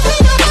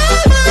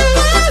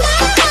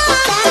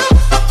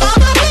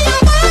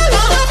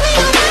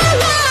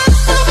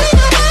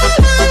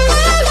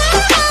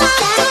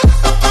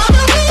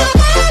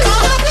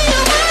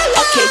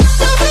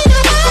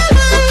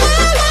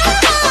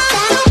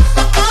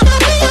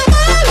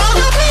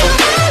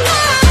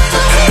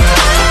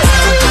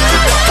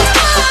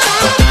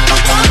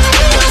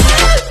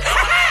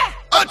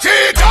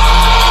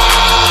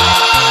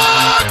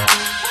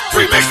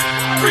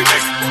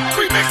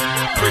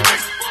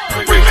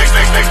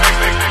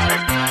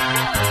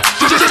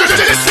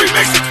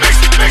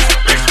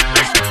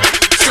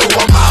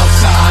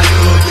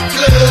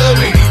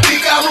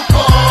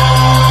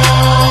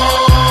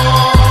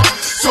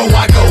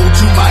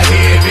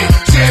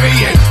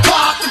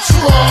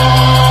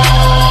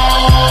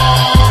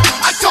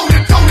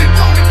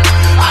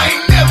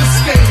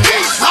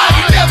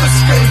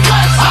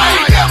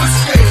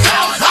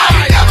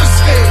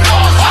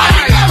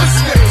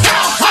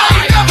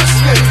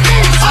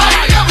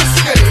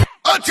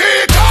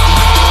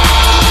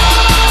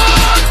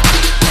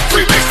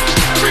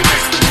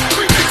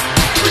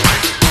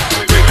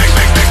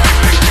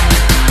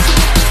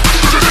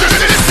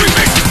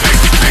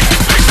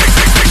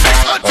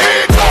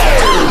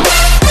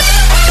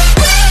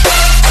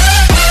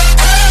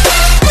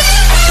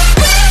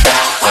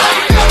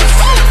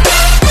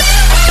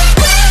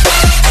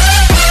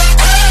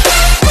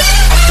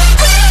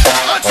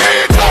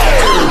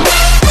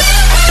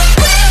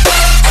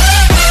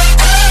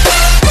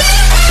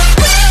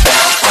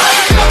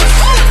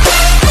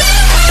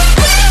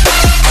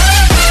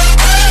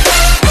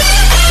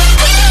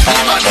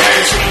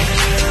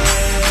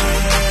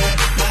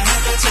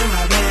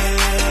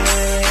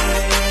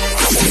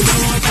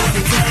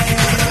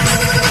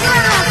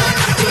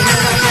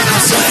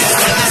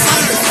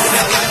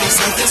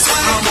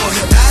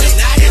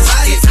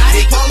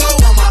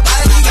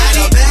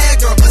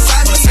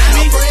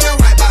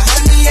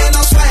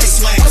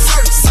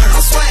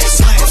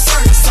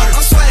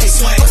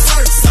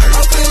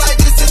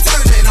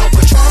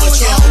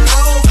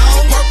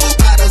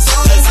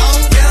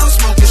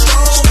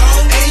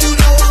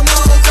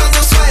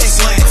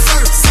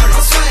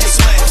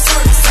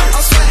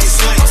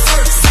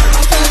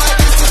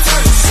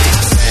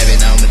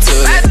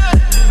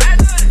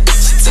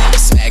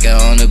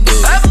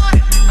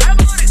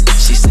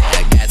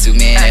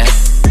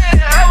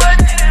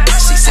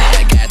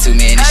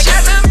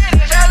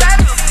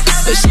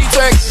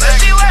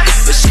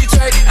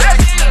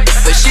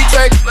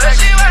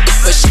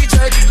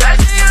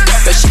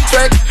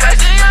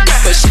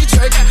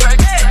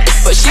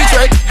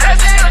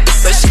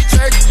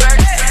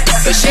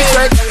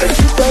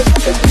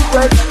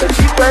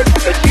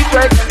 But she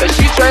twerk,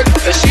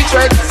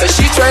 twerk,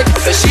 she twerk,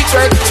 she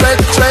twerk, twerk,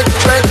 twerk,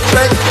 twerk,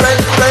 twerk, twerk,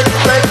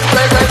 twerk,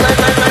 twerk, twerk,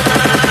 twerk,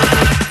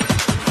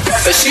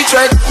 she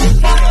twerk.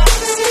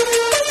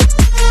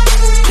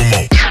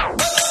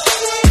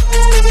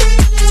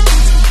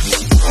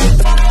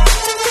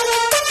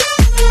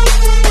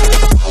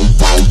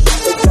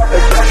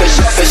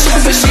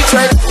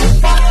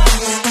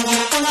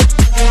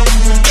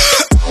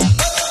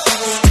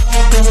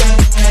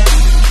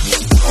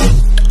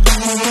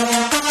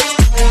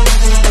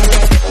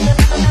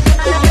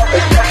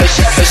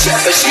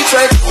 She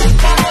twerk.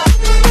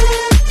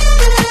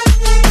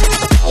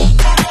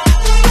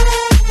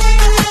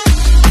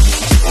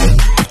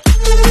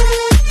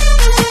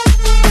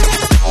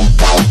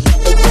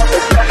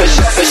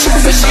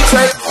 She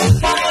twerk.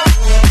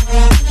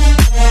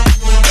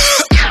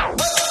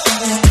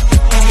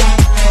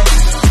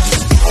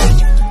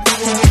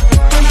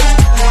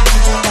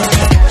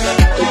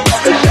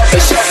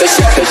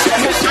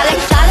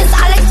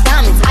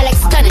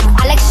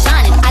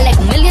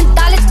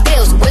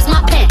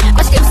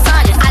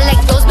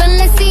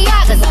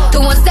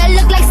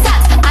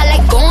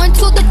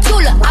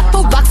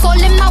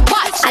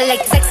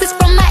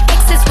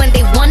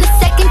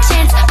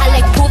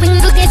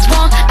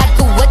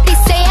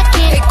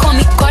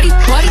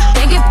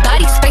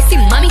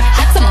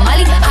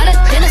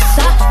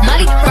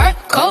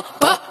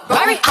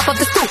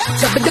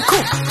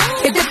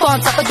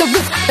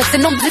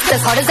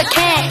 As hard as I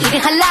can,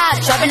 eating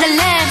halal, driving a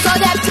lamb. So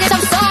that bitch,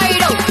 I'm sorry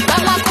though.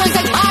 Got my coins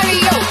like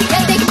Mario.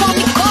 Yeah, they call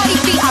me Cardi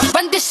B. I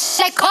run this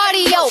shit like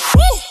cardio.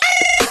 Woo!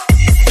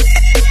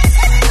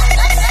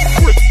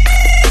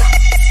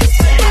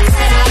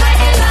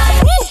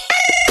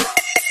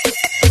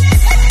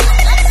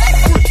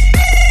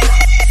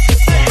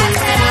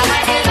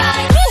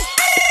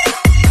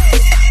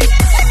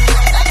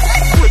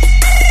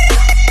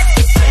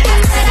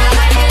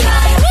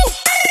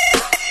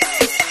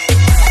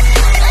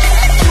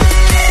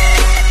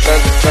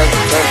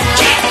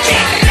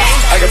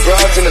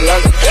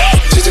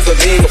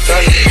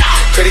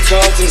 Credit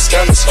cards in the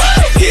scammers,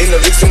 hitting the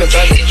licks in the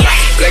van.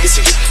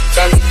 Legacy,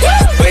 family,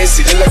 wait and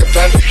see, look like a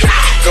panda.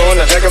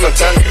 Going out like a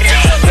Montana,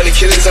 100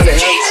 killers on their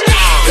hands.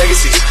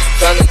 Legacy,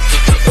 family,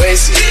 wait and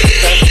see,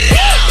 family.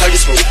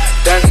 Pocket smooth,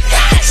 Danny,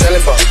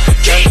 selling ball,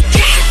 candy.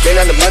 Man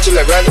on the macho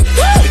like Randy,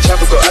 the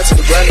chopper go out to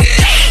the granny.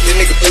 This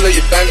nigga pull up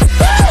your bandit,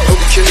 hope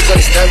the killers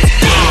understand it.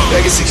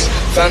 Legacies,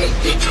 family,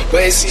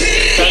 wait and see,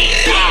 family.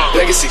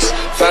 Legacies,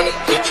 family,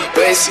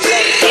 wait and see,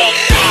 family.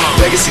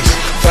 Legacies,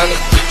 family,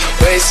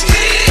 wait and see,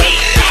 family.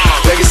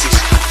 Legacies,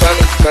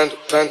 panda, panda,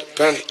 panda,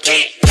 panda,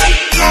 panda,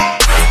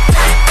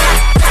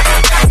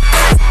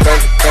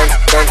 panda, panda,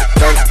 panda,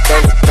 panda,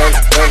 panda,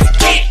 panda, panda,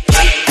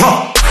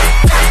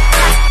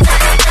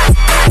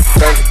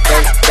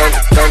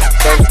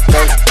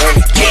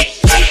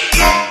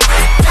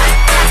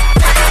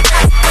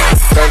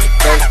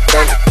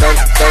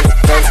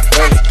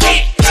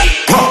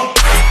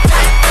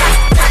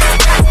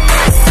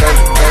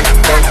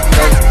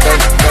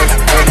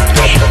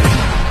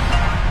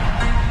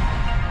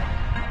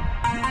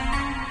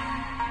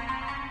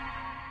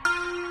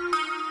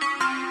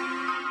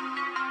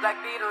 Black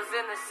Beatles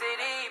in the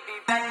city, be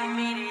back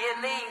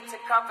immediately to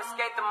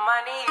confiscate the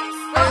money.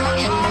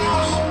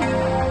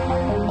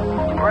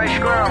 Right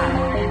scrum.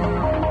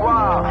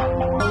 Wow.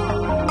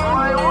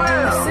 My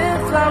will. I sent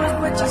flowers,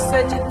 but you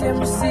said you didn't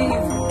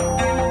receive.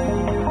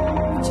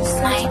 But you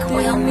said you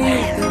didn't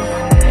need.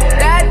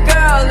 That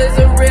girl is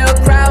a real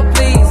crowd,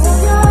 please.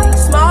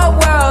 Small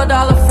world,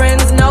 all her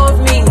friends know of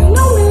me.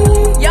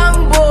 Young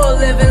bull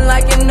living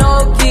like an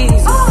old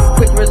keys.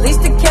 Quick release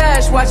the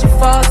cash, watch it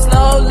fall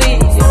slowly.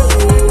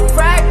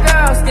 Frat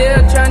girl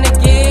still trying to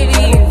get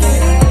in.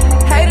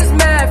 Haters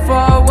mad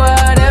for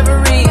whatever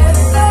reason.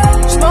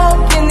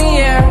 Smoke in the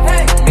air,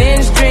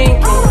 binge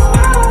drinking.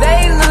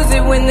 They lose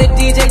it when the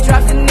DJ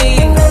drops the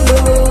knee.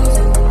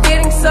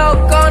 Getting so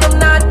gone, I'm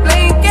not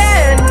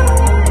blinking.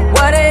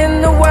 What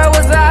in the world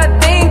was I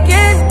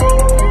thinking?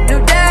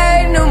 New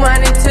day, new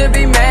money to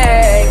be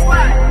made.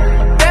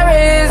 There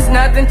is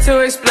nothing to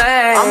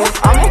explain.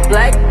 I'm a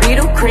black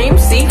Beetle, cream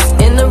seats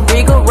in the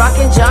Regal,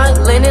 rocking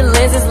John Lennon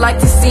lenses, like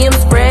to see him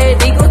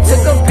spread eagle.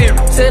 Took a beer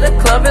to the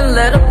club and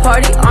let a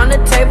party on the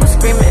table,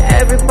 screaming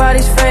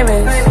everybody's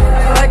famous.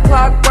 Like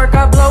clockwork,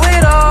 I blow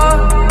it all,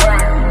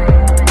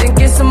 then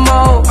get some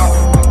more.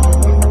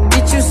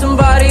 Get you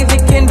somebody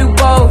that can do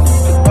both.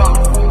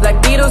 Black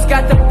Beatles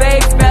got the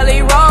big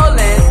belly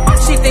rolling.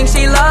 She thinks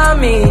she love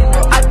me,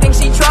 I think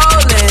she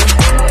trolling.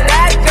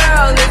 That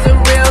girl is a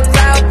real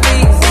crowd,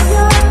 please.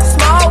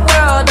 Small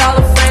world, all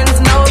her friends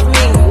know of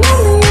me.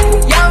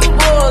 Young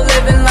bull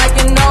living like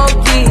an old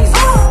geese.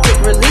 Quick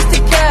release the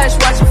cash,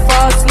 watch it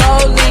fall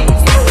slowly.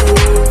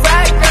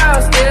 Frat girl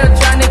still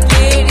trying to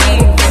get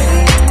in.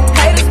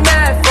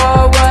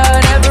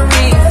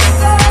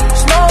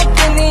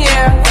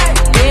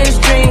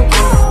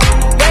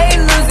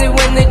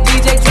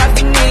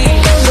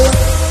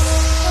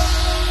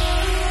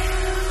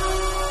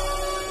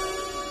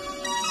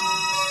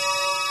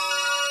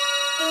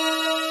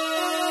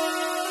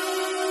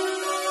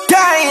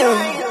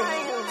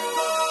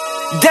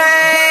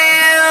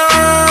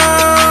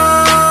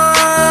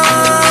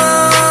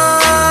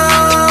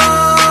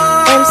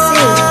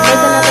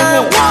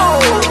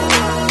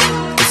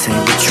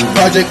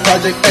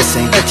 project. This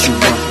ain't what you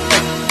want.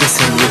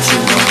 This ain't what you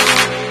want.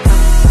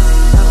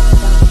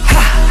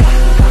 Ha!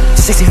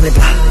 1600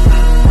 block.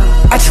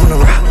 I just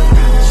wanna rock.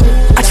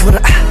 I just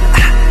wanna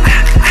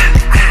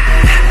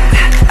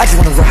I just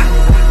wanna rock.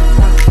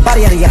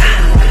 Body yada yada.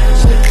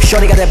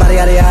 Shorty got that body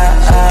yada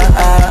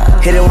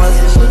yada. Hit it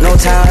once, no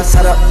time.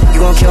 Set up,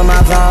 you gon' kill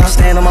my vibe.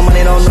 Stand on my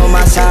money, don't know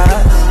my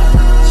size.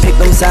 Pick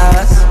them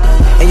sides,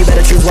 and you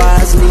better choose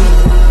wisely.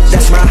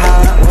 That's my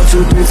high. 1,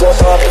 2, 3, 4,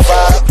 5.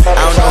 I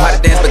don't know how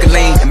to dance, but can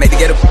lean and make the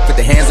get up, put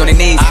the hands on their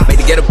knees. Make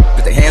the get up,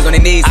 put the hands on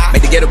their knees.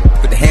 Make the get up,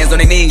 put the hands on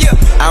their knees.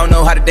 I don't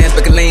know how to dance,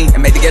 but can lean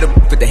and make the get up,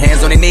 put the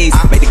hands on their knees.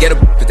 Make the get up,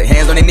 put the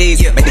hands on their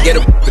knees. Make the get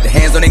up, put the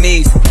hands on their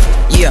knees.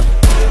 Yeah,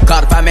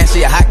 called a 5-man,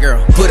 she a hot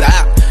girl, put her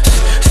out.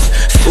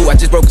 Ooh, I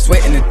just broke a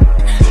sweat in it,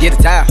 get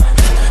a towel.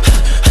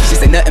 She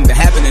said nothing been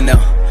happening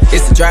though,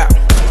 it's a drought.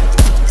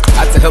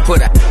 I tell her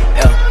put her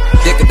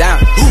dick her down.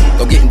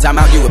 Go get in time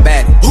out, you a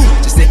baddie.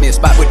 Just hit me a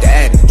spot with the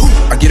addy.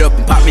 I get up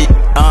and pop me,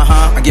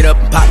 I get up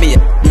and pop me,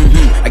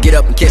 I get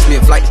up and catch me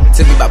a flight.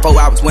 Took me about 4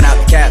 hours, went out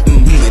the cab,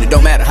 and it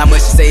don't matter how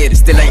much she say it, it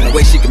still ain't no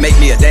way she can make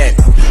me a dad.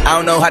 I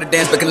don't know how to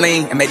dance, but can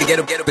lean and make the get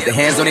up, put the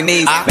hands on their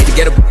knees. Make the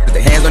get up, put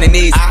the hands on their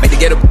knees. Make the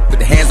get up, put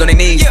the hands on their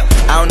knees.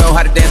 I don't know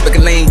how to dance, but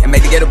can lean and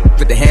make the get up,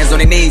 put the hands on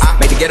their knees.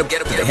 Make the get up,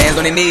 put the hands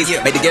on their knees.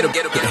 Make the get up,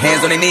 put the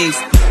hands on their knees.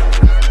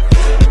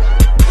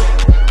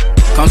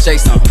 Come shake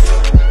some.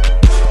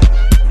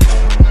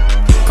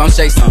 Come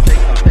shake some.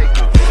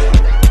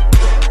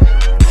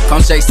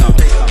 Come shake some.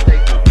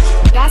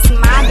 That's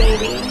my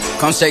baby.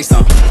 Come shake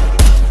some.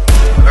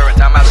 Every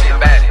time I see a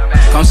baddie.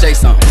 Come shake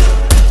some.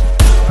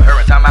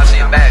 Every time I see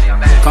a baddie.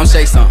 Come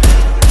shake some.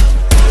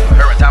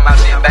 Every time I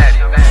see a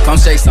baddie. Come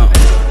shake some.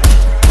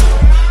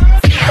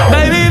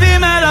 Baby,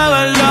 dime la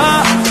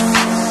verdad.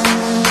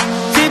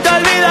 Si te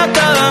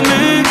olvidaste de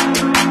mí,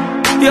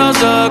 yo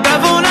sé que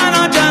fue una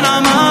noche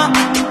nada más,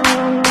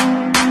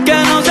 que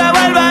no se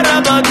vuelve a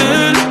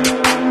repetir.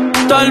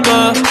 Tal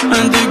vez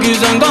en ti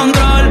quise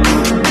encontrar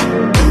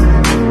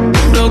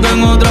lo que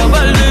en otra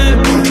perdí.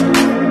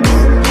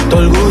 Tu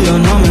orgullo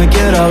no me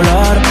quiere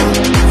hablar,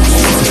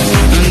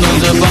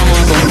 entonces vamos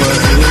a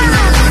competir.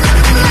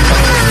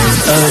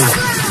 Ey,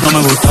 no me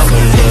gusta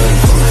perder,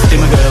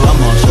 dime qué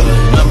vamos a hacer.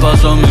 Me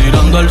paso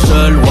mirando el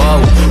cel, wow,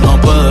 no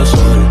puede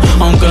ser.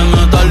 Aunque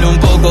me tarde un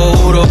poco,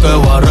 juro que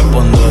voy a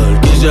responder.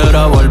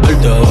 Quisiera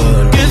volverte a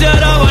ver,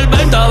 quisiera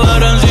volverte a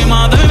ver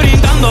encima de mí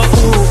brincando.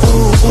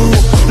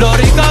 Lo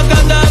rica que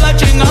te va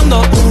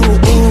chingando.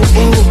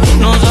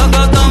 No sé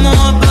qué estamos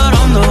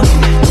esperando.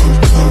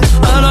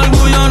 El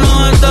orgullo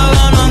no está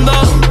ganando.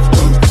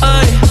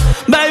 Ay,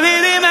 baby,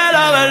 dime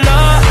la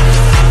verdad.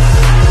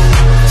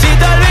 Si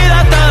te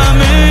olvidaste de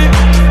mí,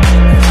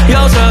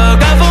 yo sé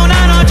que fue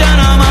una noche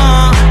nada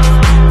más,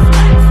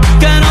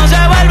 que no se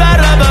vuelve a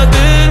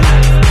repetir.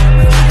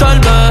 Tal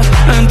vez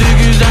en ti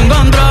quise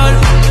encontrar,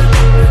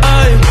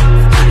 ay,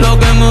 lo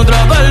que en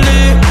otra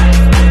perdí.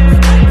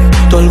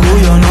 Tu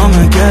orgullo no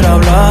me quiere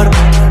hablar,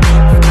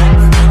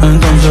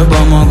 entonces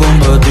vamos a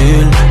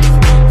competir.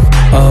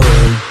 A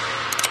ver,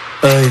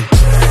 ey,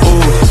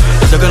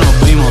 desde que nos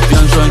vimos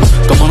pienso en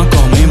cómo nos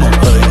comimos,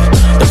 ey.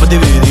 Después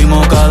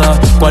dividimos cada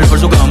cual por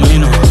su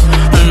camino.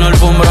 En la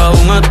alfombra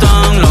aún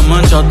están las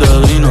manchas de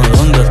vino.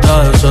 ¿Dónde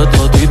está ese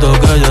totito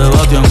que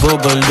lleva tiempo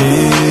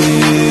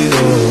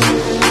perdido?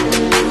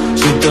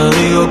 Si te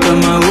digo que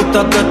me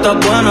gusta, que estás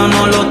buena,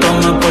 no lo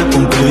tomes por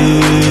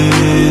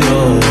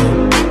cumplido.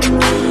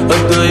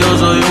 Es que yo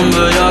soy un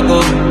bellaco,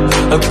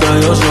 es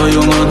que yo soy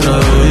un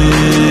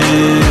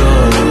atrevido.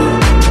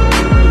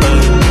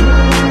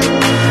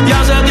 Y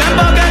hace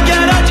tiempo que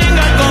quiero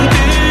chingar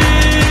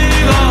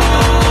contigo.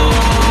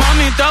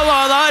 Mami, te voy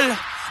a dar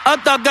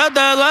hasta que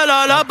te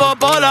duela la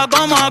popola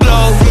como a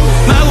Glow.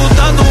 Me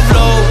gusta tu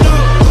flow,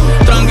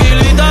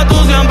 tranquilita, tú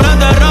siempre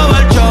te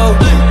robas el show.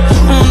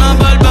 Una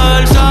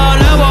perversa,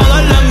 le voy a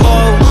dar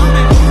dembow.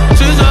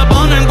 Si se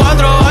ponen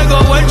 4, I go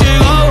where she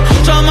go.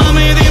 So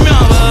mami, dime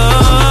a ver.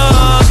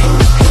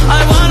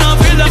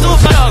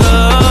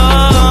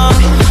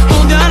 Tú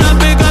tienes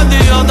piquete y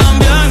yo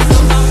también.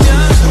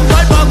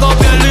 Por poco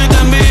pierdo y te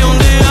envío un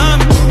DM.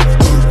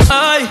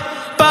 Ay,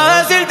 pa'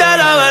 decirte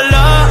la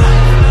verdad,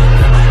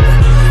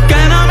 que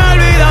no me he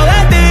olvidado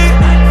de ti.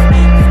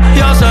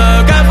 Yo sé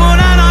que fue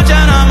una noche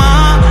nada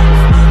más,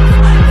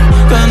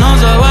 que no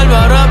se vuelve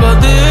a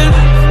repetir.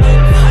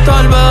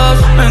 Tal vez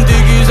en ti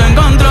quise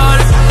encontrar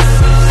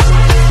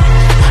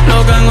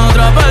lo que en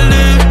otra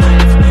perdí.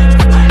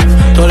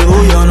 Tu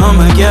orgullo no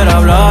me quiere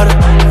hablar,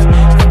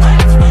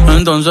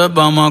 entonces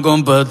vamos a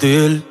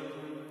competir.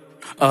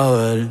 A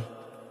ver,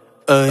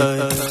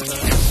 ey.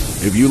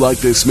 If you like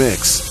this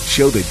mix,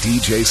 show the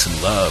DJ some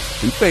love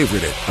and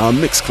favorite it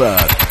on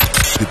Mixcloud.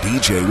 The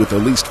DJ with the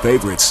least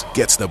favorites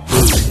gets the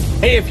boot.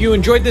 Hey, if you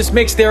enjoyed this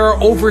mix, there are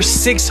over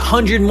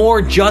 600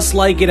 more just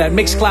like it at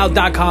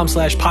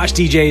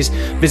mixcloud.com/poshdjs.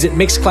 Visit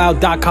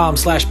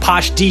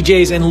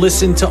mixcloud.com/poshdjs and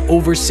listen to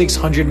over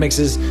 600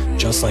 mixes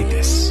just like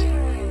this.